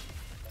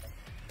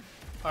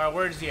 Alright,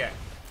 where is he at?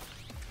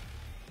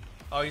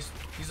 Oh,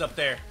 he's up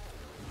there.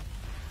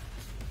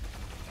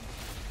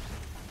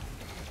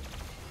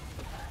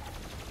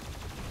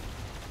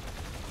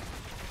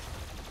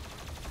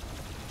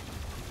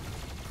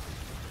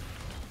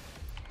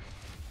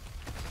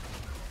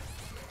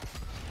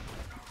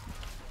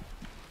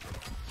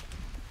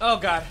 Oh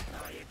god.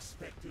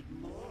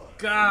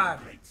 God.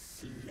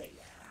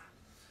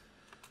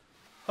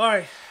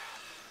 Alright.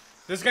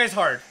 This guy's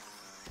hard.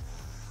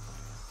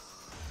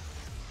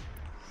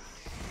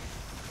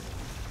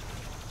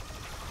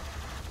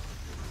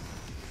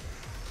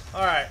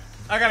 Alright.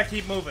 I gotta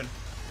keep moving.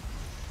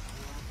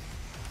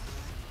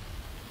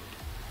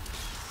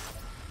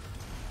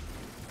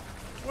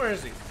 Where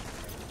is he?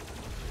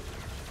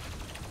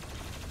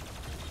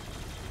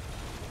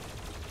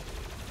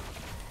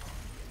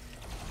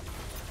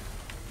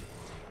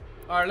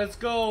 Alright, let's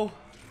go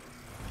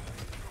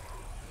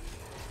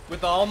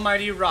with the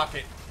almighty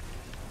rocket.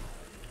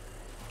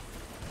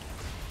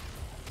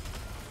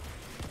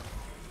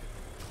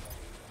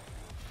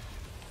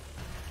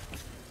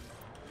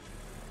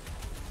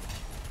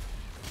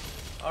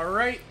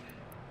 Alright,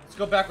 let's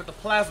go back with the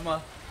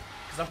plasma,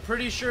 because I'm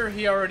pretty sure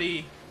he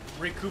already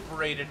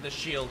recuperated the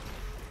shield.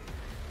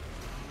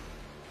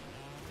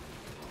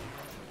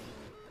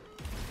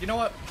 You know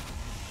what?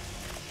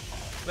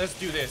 Let's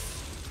do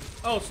this.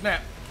 Oh,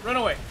 snap. Run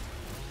away.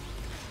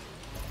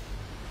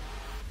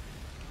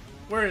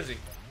 Where is he?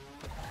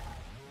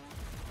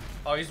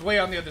 Oh, he's way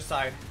on the other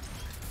side.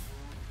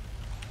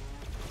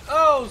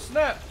 Oh,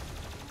 snap.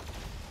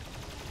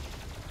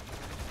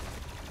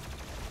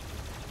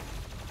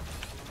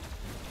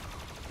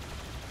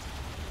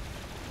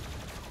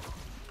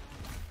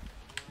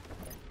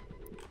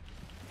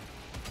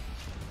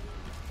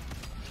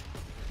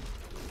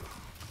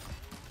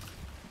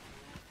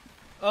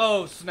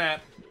 Oh,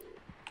 snap.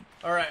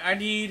 Alright, I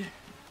need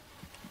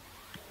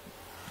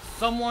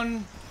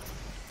someone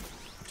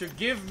to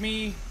give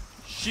me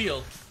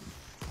shield.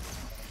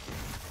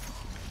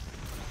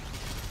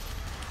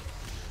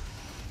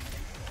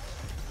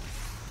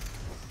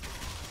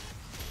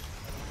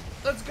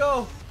 Let's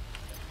go.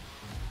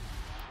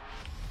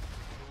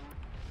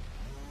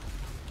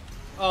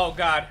 Oh,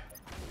 God.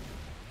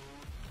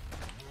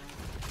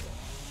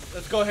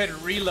 Let's go ahead and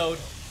reload.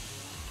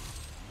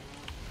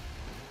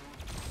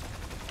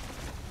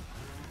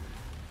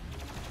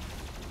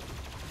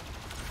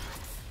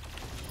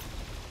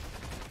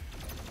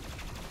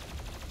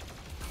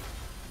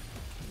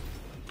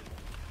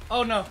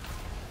 Oh, no.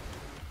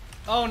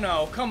 Oh,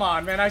 no. Come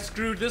on, man. I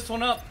screwed this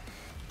one up.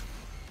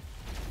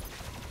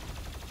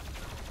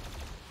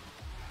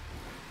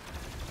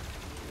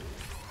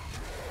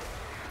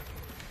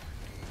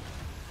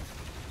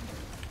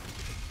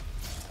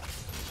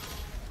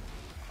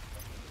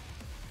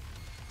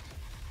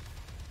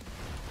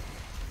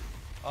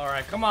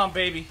 Alright, come on,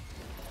 baby.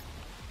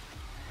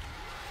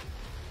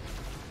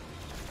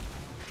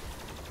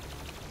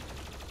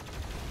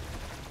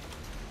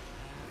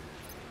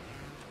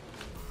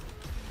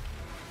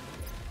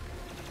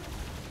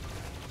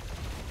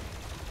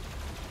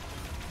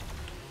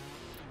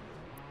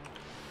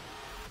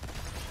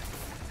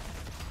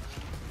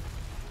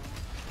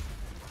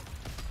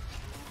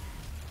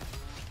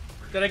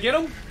 Did I get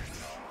him?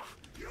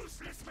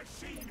 Useless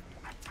machine,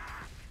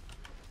 attack!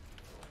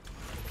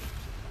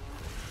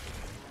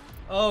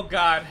 Oh,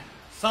 God.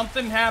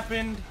 Something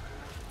happened.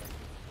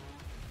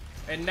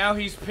 And now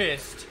he's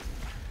pissed.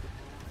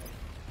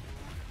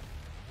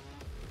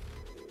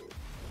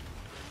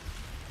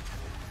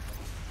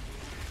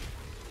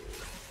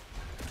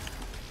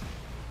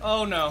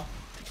 Oh, no.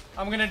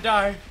 I'm gonna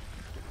die.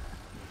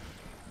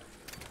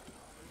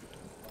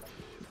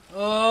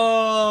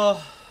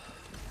 Oh.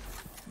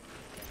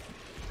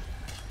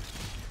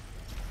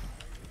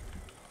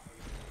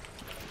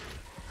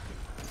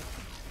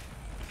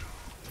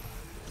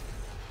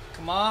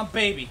 Come on,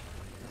 baby.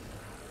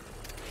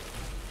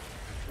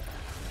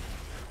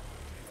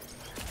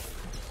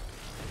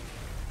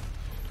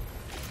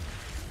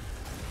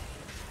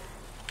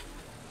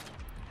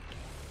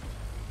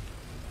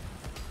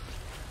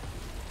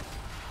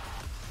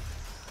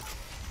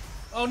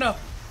 Oh no.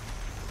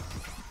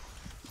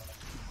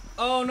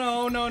 Oh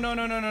no, no, no,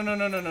 no, no, no, no,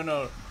 no, no, no,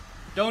 no.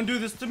 Don't do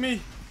this to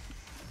me.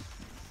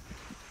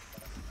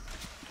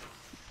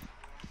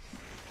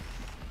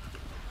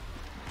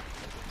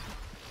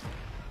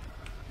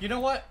 You know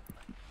what?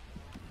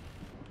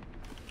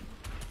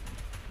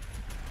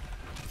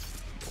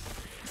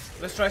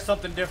 Let's try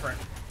something different.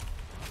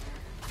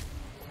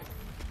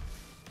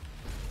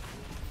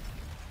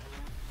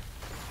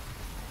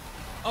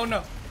 Oh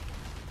no.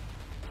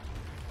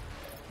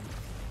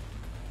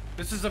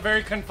 This is a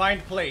very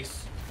confined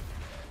place.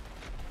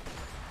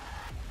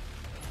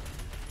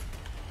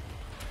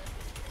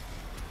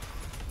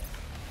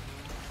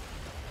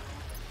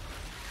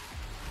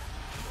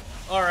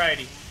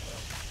 Alrighty.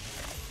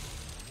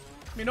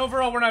 I mean,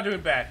 overall, we're not doing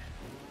bad.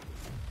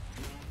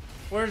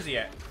 Where is he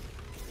at?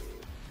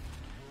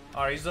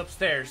 Alright, he's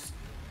upstairs.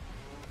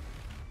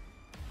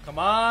 Come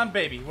on,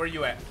 baby. Where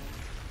you at?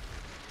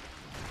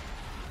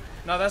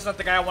 No, that's not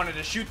the guy I wanted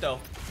to shoot, though.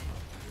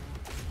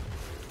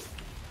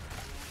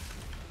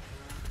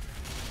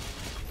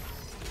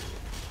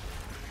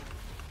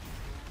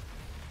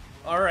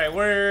 Alright,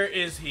 where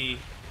is he?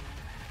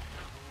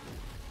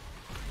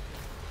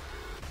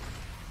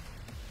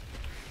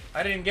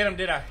 I didn't get him,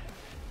 did I?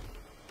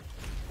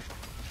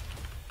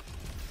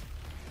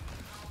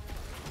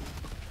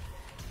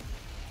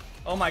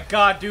 Oh my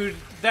god, dude.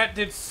 That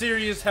did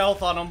serious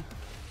health on him.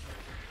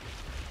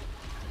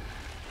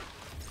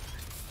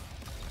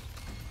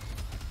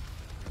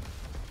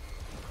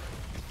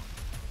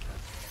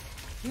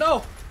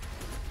 No!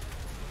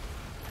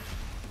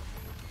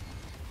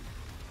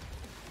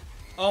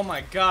 Oh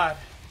my god.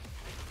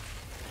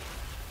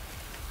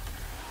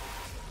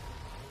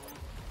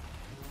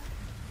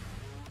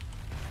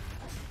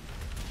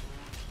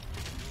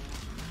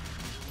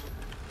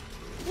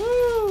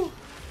 Woo!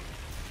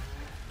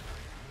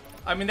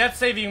 I mean, that's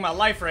saving my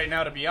life right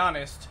now, to be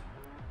honest.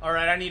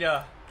 Alright, I need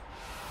a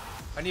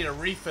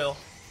refill.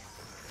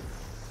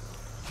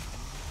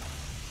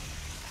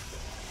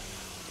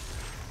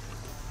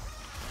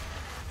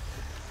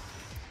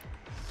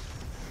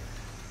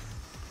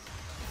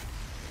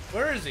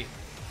 Where is he?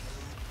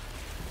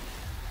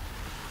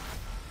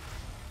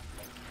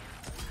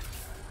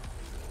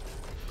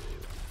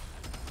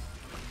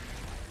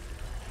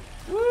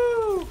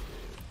 Woo!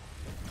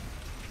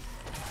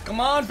 Come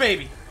on,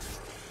 baby.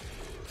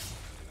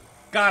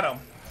 Got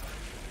him.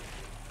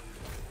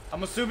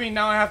 I'm assuming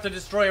now I have to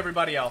destroy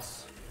everybody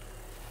else.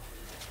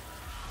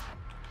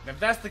 And if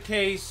that's the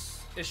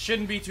case, it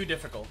shouldn't be too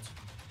difficult.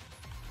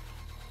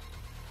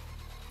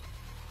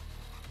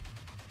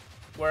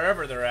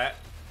 Wherever they're at.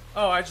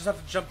 Oh, I just have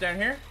to jump down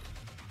here?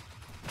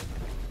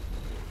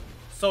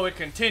 So it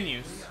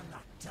continues. We are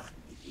not done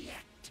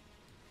yet.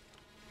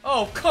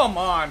 Oh, come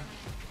on.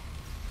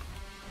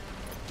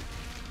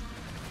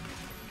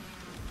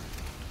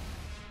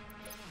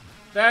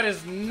 That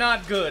is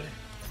not good.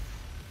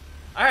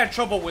 I had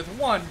trouble with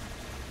one.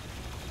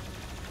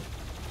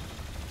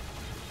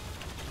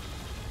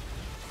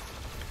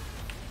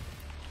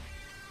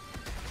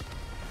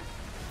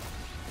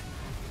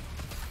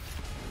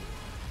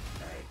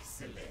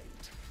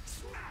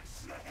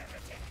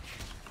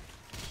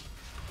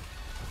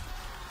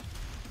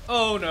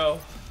 Oh no.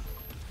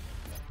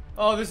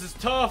 Oh, this is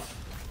tough.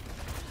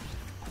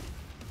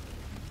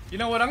 You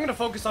know what? I'm gonna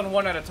focus on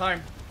one at a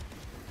time.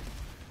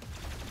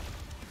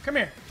 Come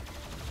here.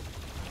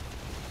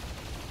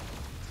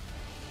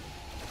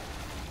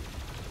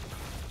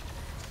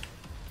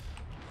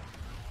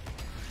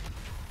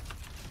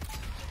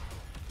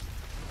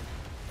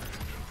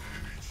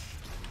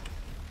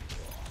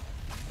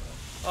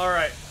 All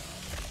right.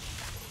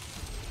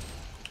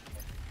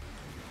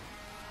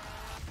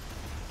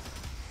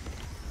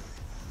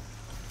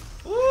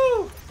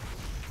 Woo!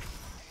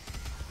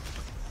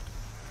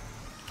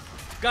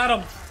 Got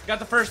him. Got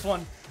the first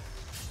one.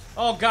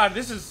 Oh god,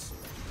 this is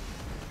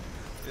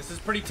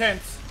pretty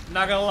tense.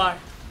 Not gonna lie.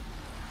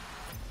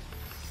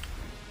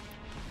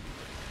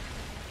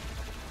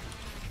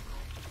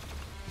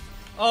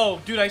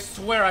 Oh, dude, I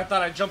swear I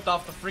thought I jumped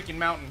off the freaking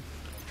mountain.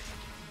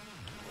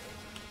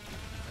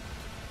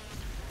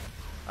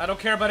 I don't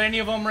care about any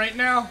of them right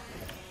now.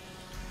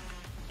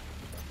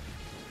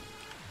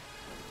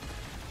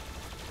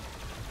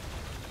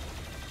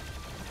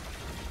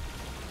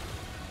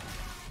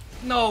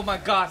 No, my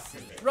god.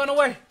 Run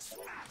away.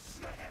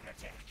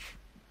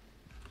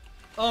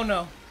 Oh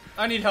no.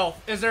 I need health.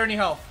 Is there any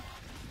health?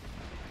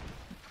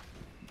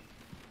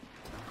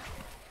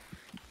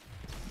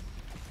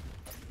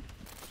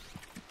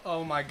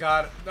 Oh my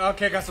god.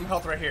 Okay, I got some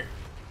health right here.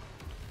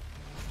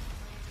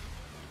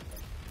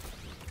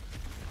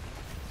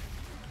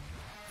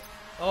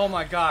 Oh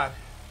my god.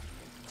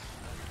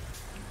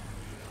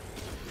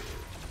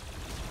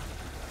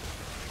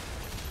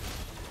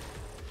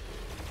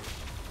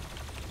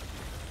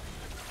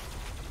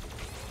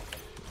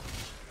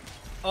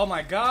 Oh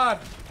my god.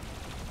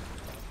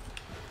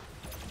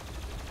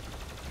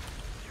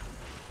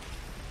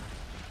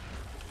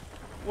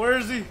 Where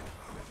is he?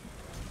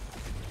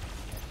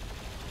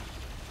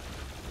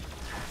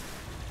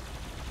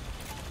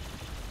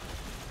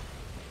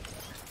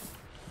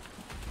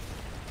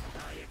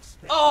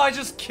 Oh, I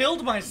just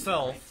killed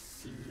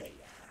myself.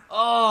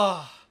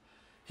 Oh,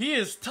 he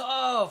is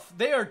tough.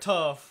 They are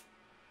tough.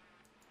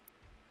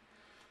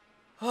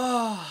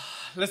 Oh,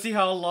 let's see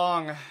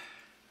how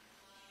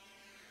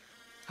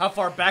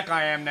far back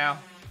I am now.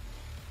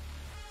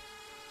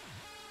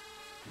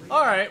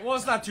 Alright, well,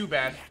 it's not too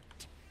bad.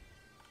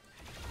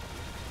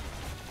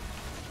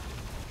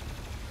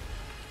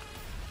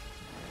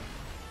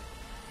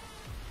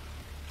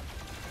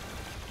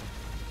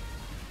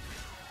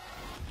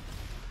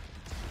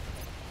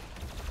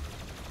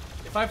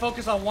 If I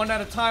focus on one at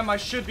a time, I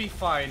should be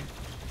fine.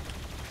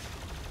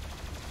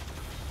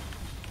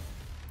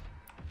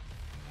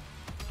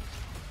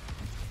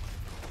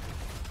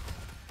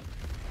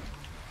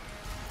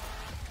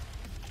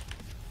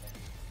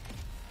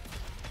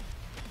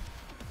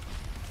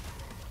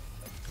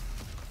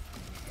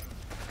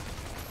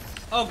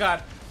 Oh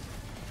god.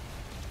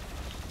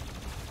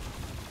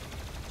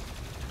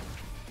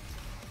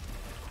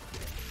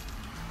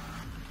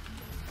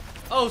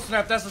 Oh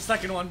snap, that's the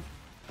second one.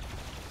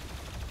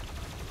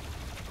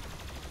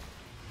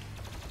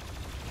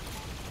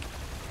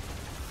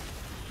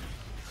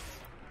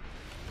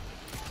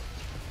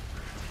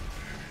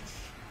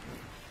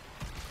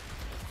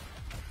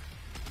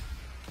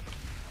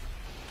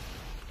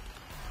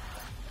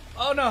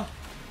 Oh no.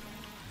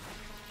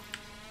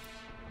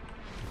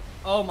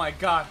 Oh my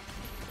god.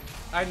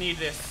 I need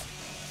this.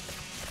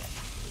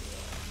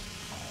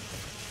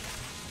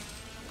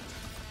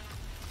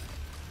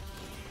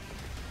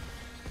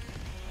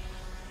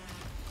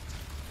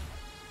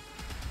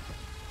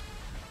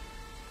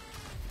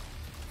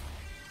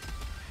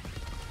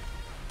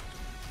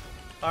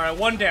 Alright,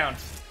 one down.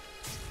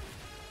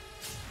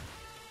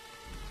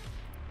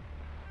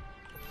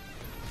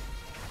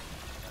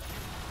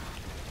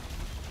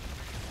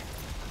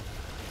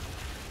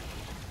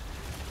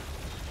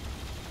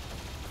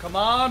 Come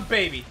on,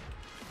 baby.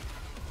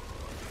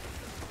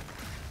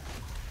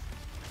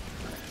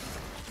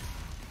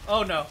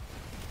 Oh no.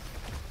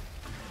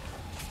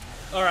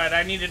 Alright,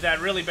 I needed that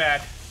really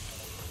bad.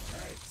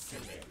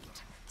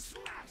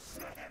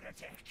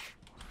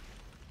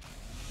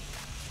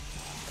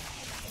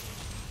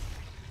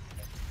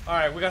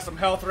 Alright, we got some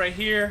health right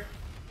here.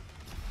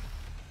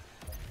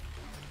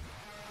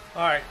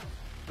 Alright,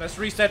 let's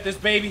reset this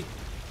baby.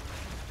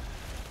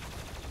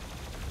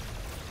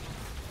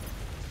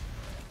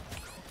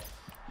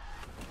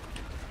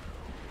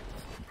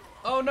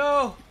 Oh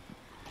no!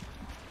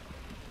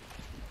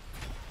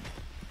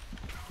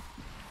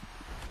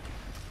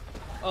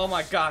 Oh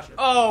my god.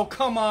 Oh,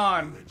 come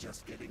on. We're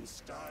just getting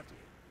started.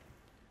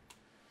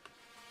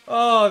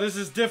 Oh, this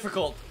is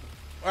difficult.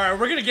 Alright,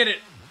 we're gonna get it.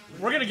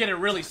 We're gonna get it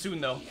really soon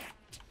though.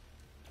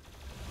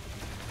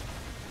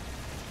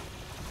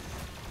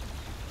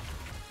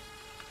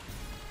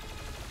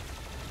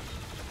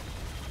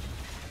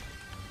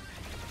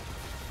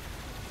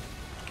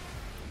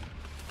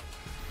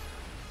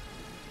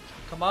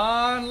 Come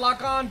on,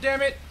 lock on,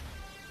 damn it.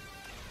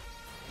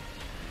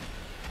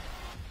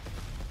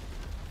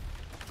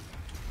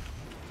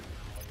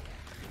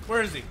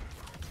 Where is he?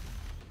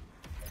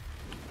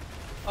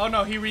 Oh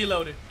no, he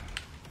reloaded.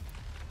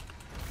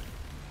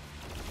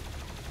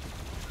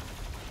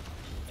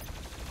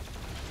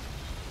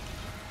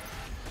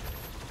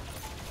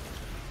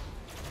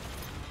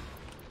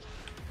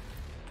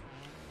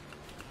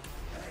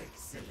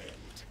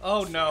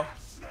 Oh no.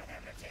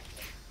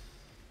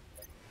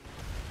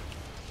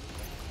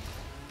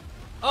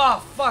 Oh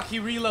fuck, he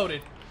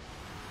reloaded.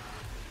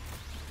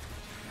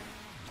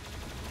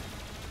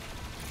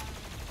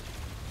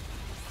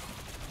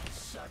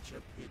 Such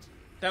a pity.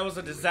 That was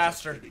a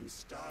disaster. Getting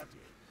started.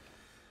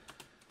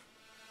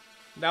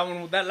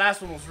 That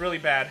last one was really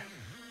bad.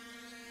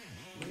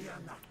 We are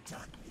not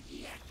done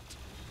yet.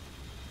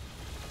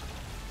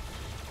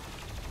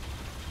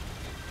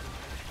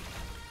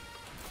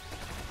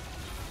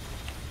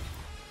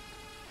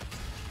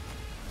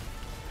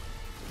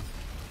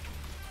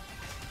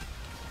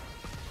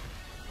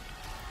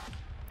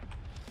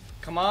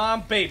 Come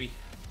on, baby.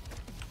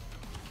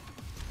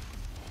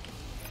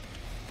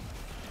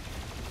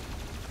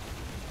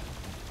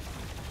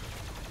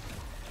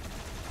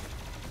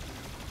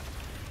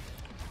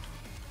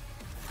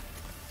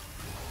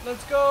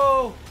 Let's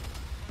go.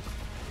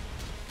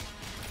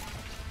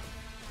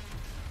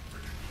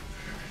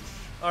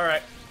 All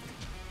right.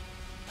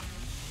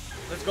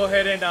 Let's go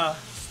ahead and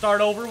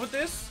start over with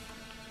this.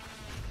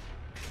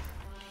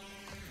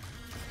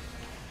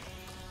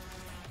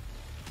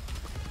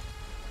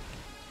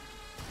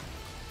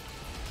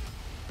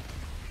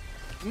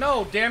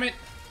 No, damn it.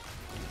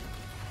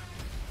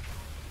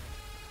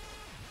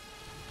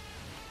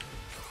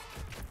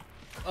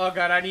 Oh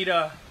god, I need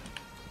a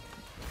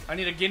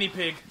guinea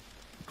pig.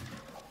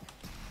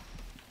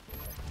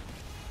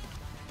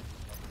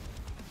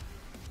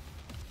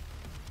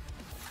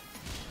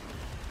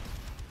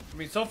 I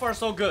mean, so far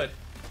so good.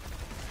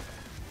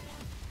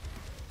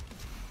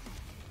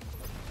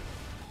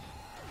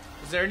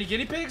 Is there any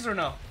guinea pigs or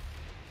no?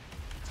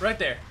 Right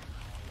there.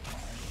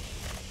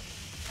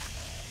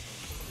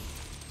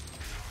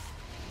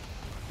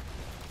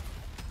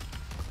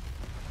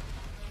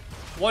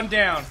 One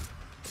down.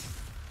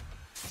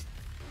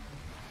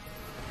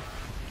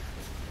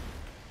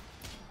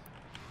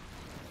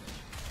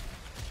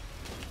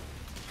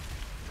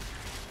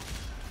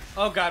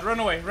 Oh god, run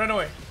away, run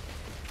away.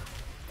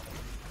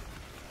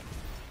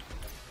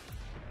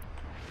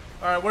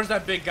 Alright, where's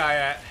that big guy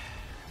at?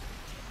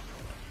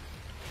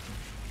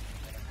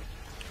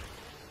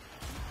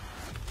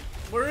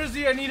 Where is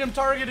he? I need him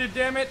targeted,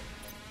 damn it.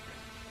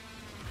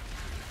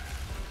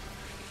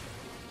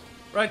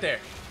 Right there.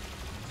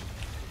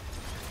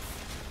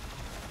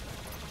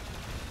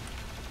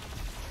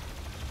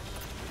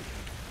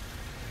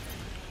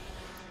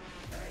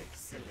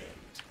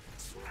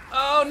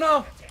 Oh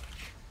no!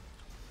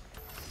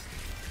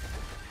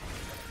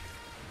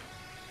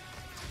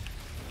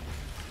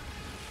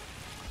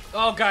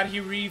 Oh god, he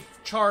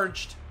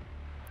recharged.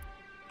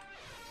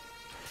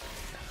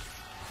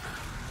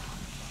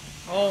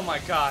 Oh my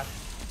god.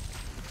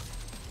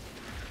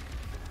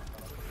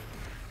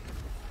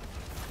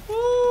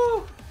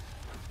 Woo!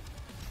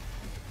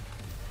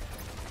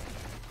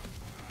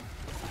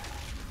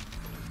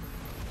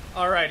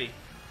 Alrighty.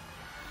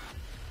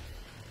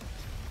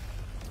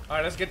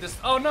 Alright, let's get this.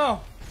 Oh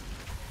no!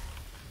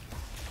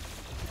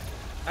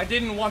 I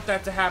didn't want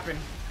that to happen.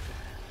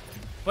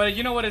 But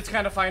you know what? It's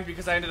kind of fine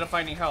because I ended up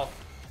finding health.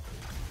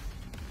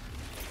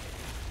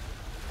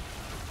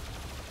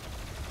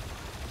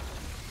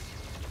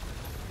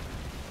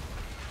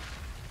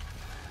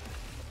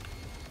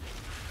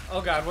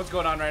 Oh god, what's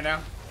going on right now?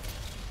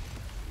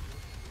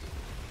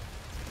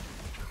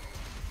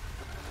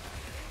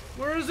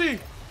 Where is he?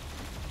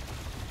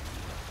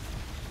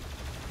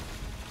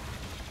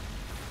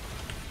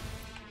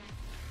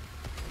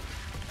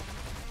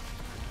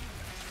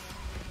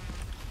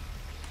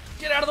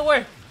 Get out of the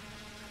way!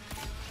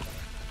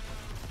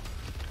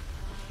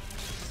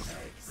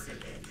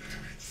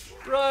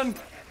 Run!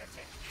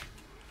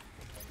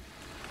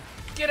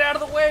 Get out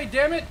of the way,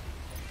 damn it!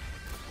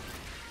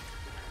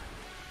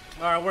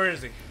 Alright, where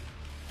is he?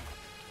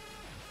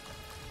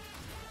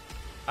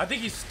 I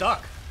think he's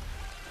stuck.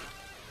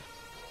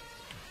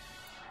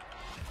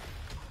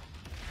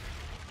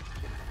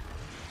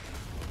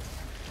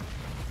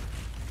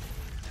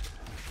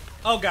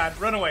 Oh god,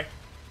 run away.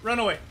 Run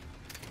away.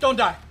 Don't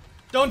die.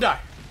 Don't die.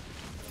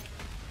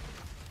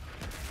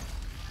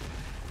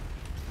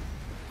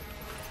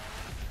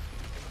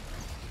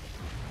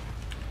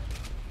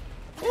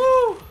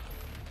 Woo!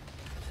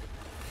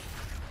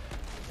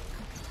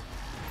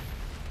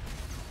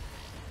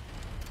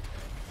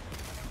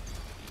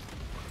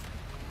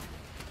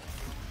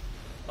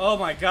 Oh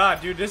my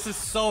god, dude, this is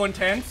so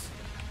intense.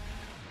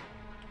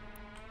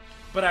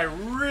 But I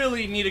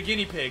really need a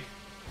guinea pig.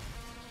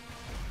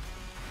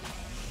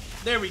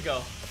 There we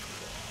go.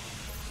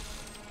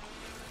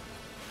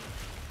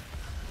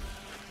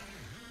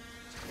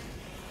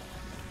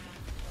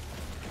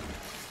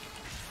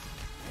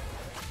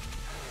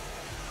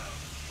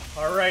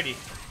 Alrighty.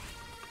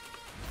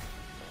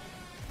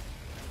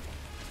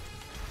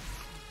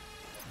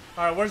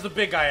 Alright, where's the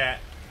big guy at?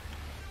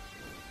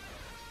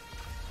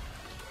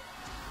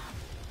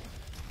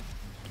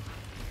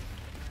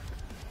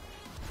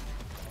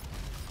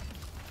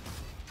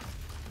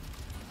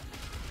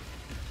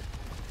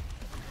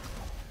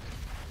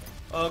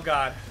 Oh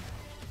god.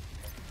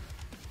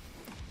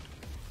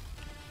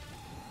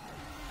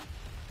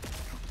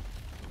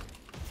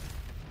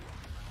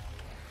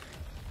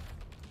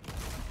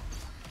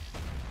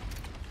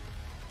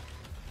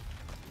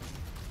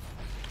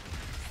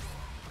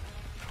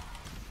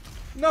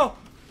 No!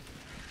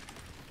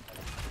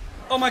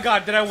 Oh my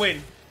god, did I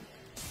win?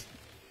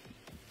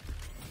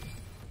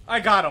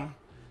 I got him.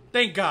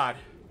 Thank God.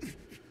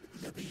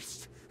 The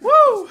beast.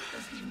 Woo!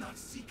 Does he not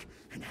seek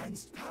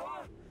enhanced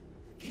power?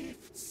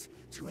 Gifts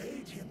to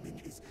aid him in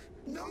his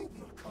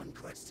noble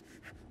conquest.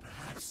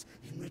 Perhaps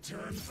in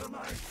return for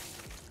my...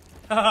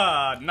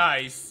 Haha,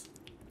 nice.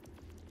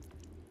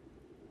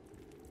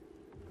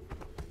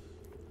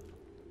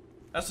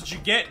 That's what you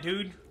get,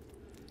 dude.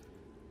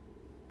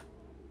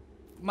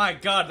 My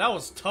God, that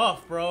was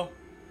tough, bro.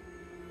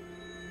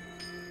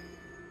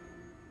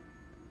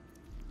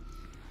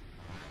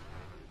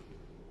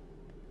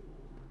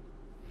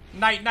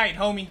 Night, night,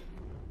 homie.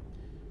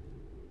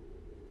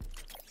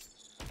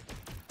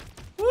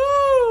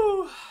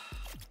 Woo!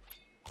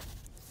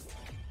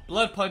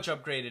 Blood punch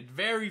upgraded.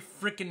 Very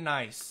freaking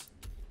nice.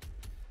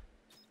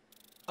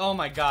 Oh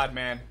my God,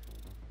 man.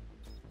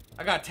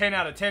 I got 10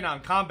 out of 10 on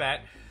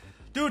combat.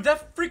 Dude,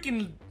 that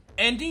freaking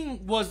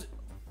ending was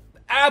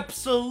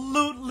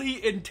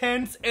absolutely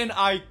intense, and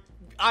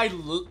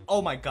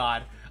oh my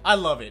God. I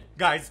love it.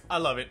 Guys, I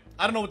love it.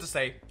 I don't know what to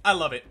say. I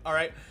love it,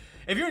 alright?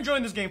 If you're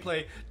enjoying this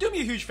gameplay, do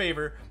me a huge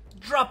favor.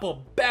 Drop a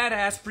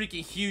badass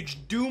freaking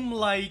huge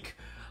Doom-like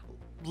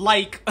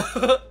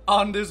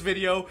on this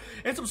video,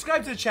 and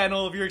subscribe to the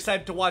channel if you're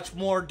excited to watch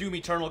more Doom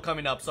Eternal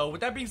coming up. So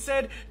with that being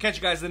said, catch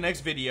you guys in the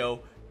next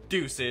video.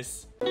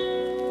 Deuces.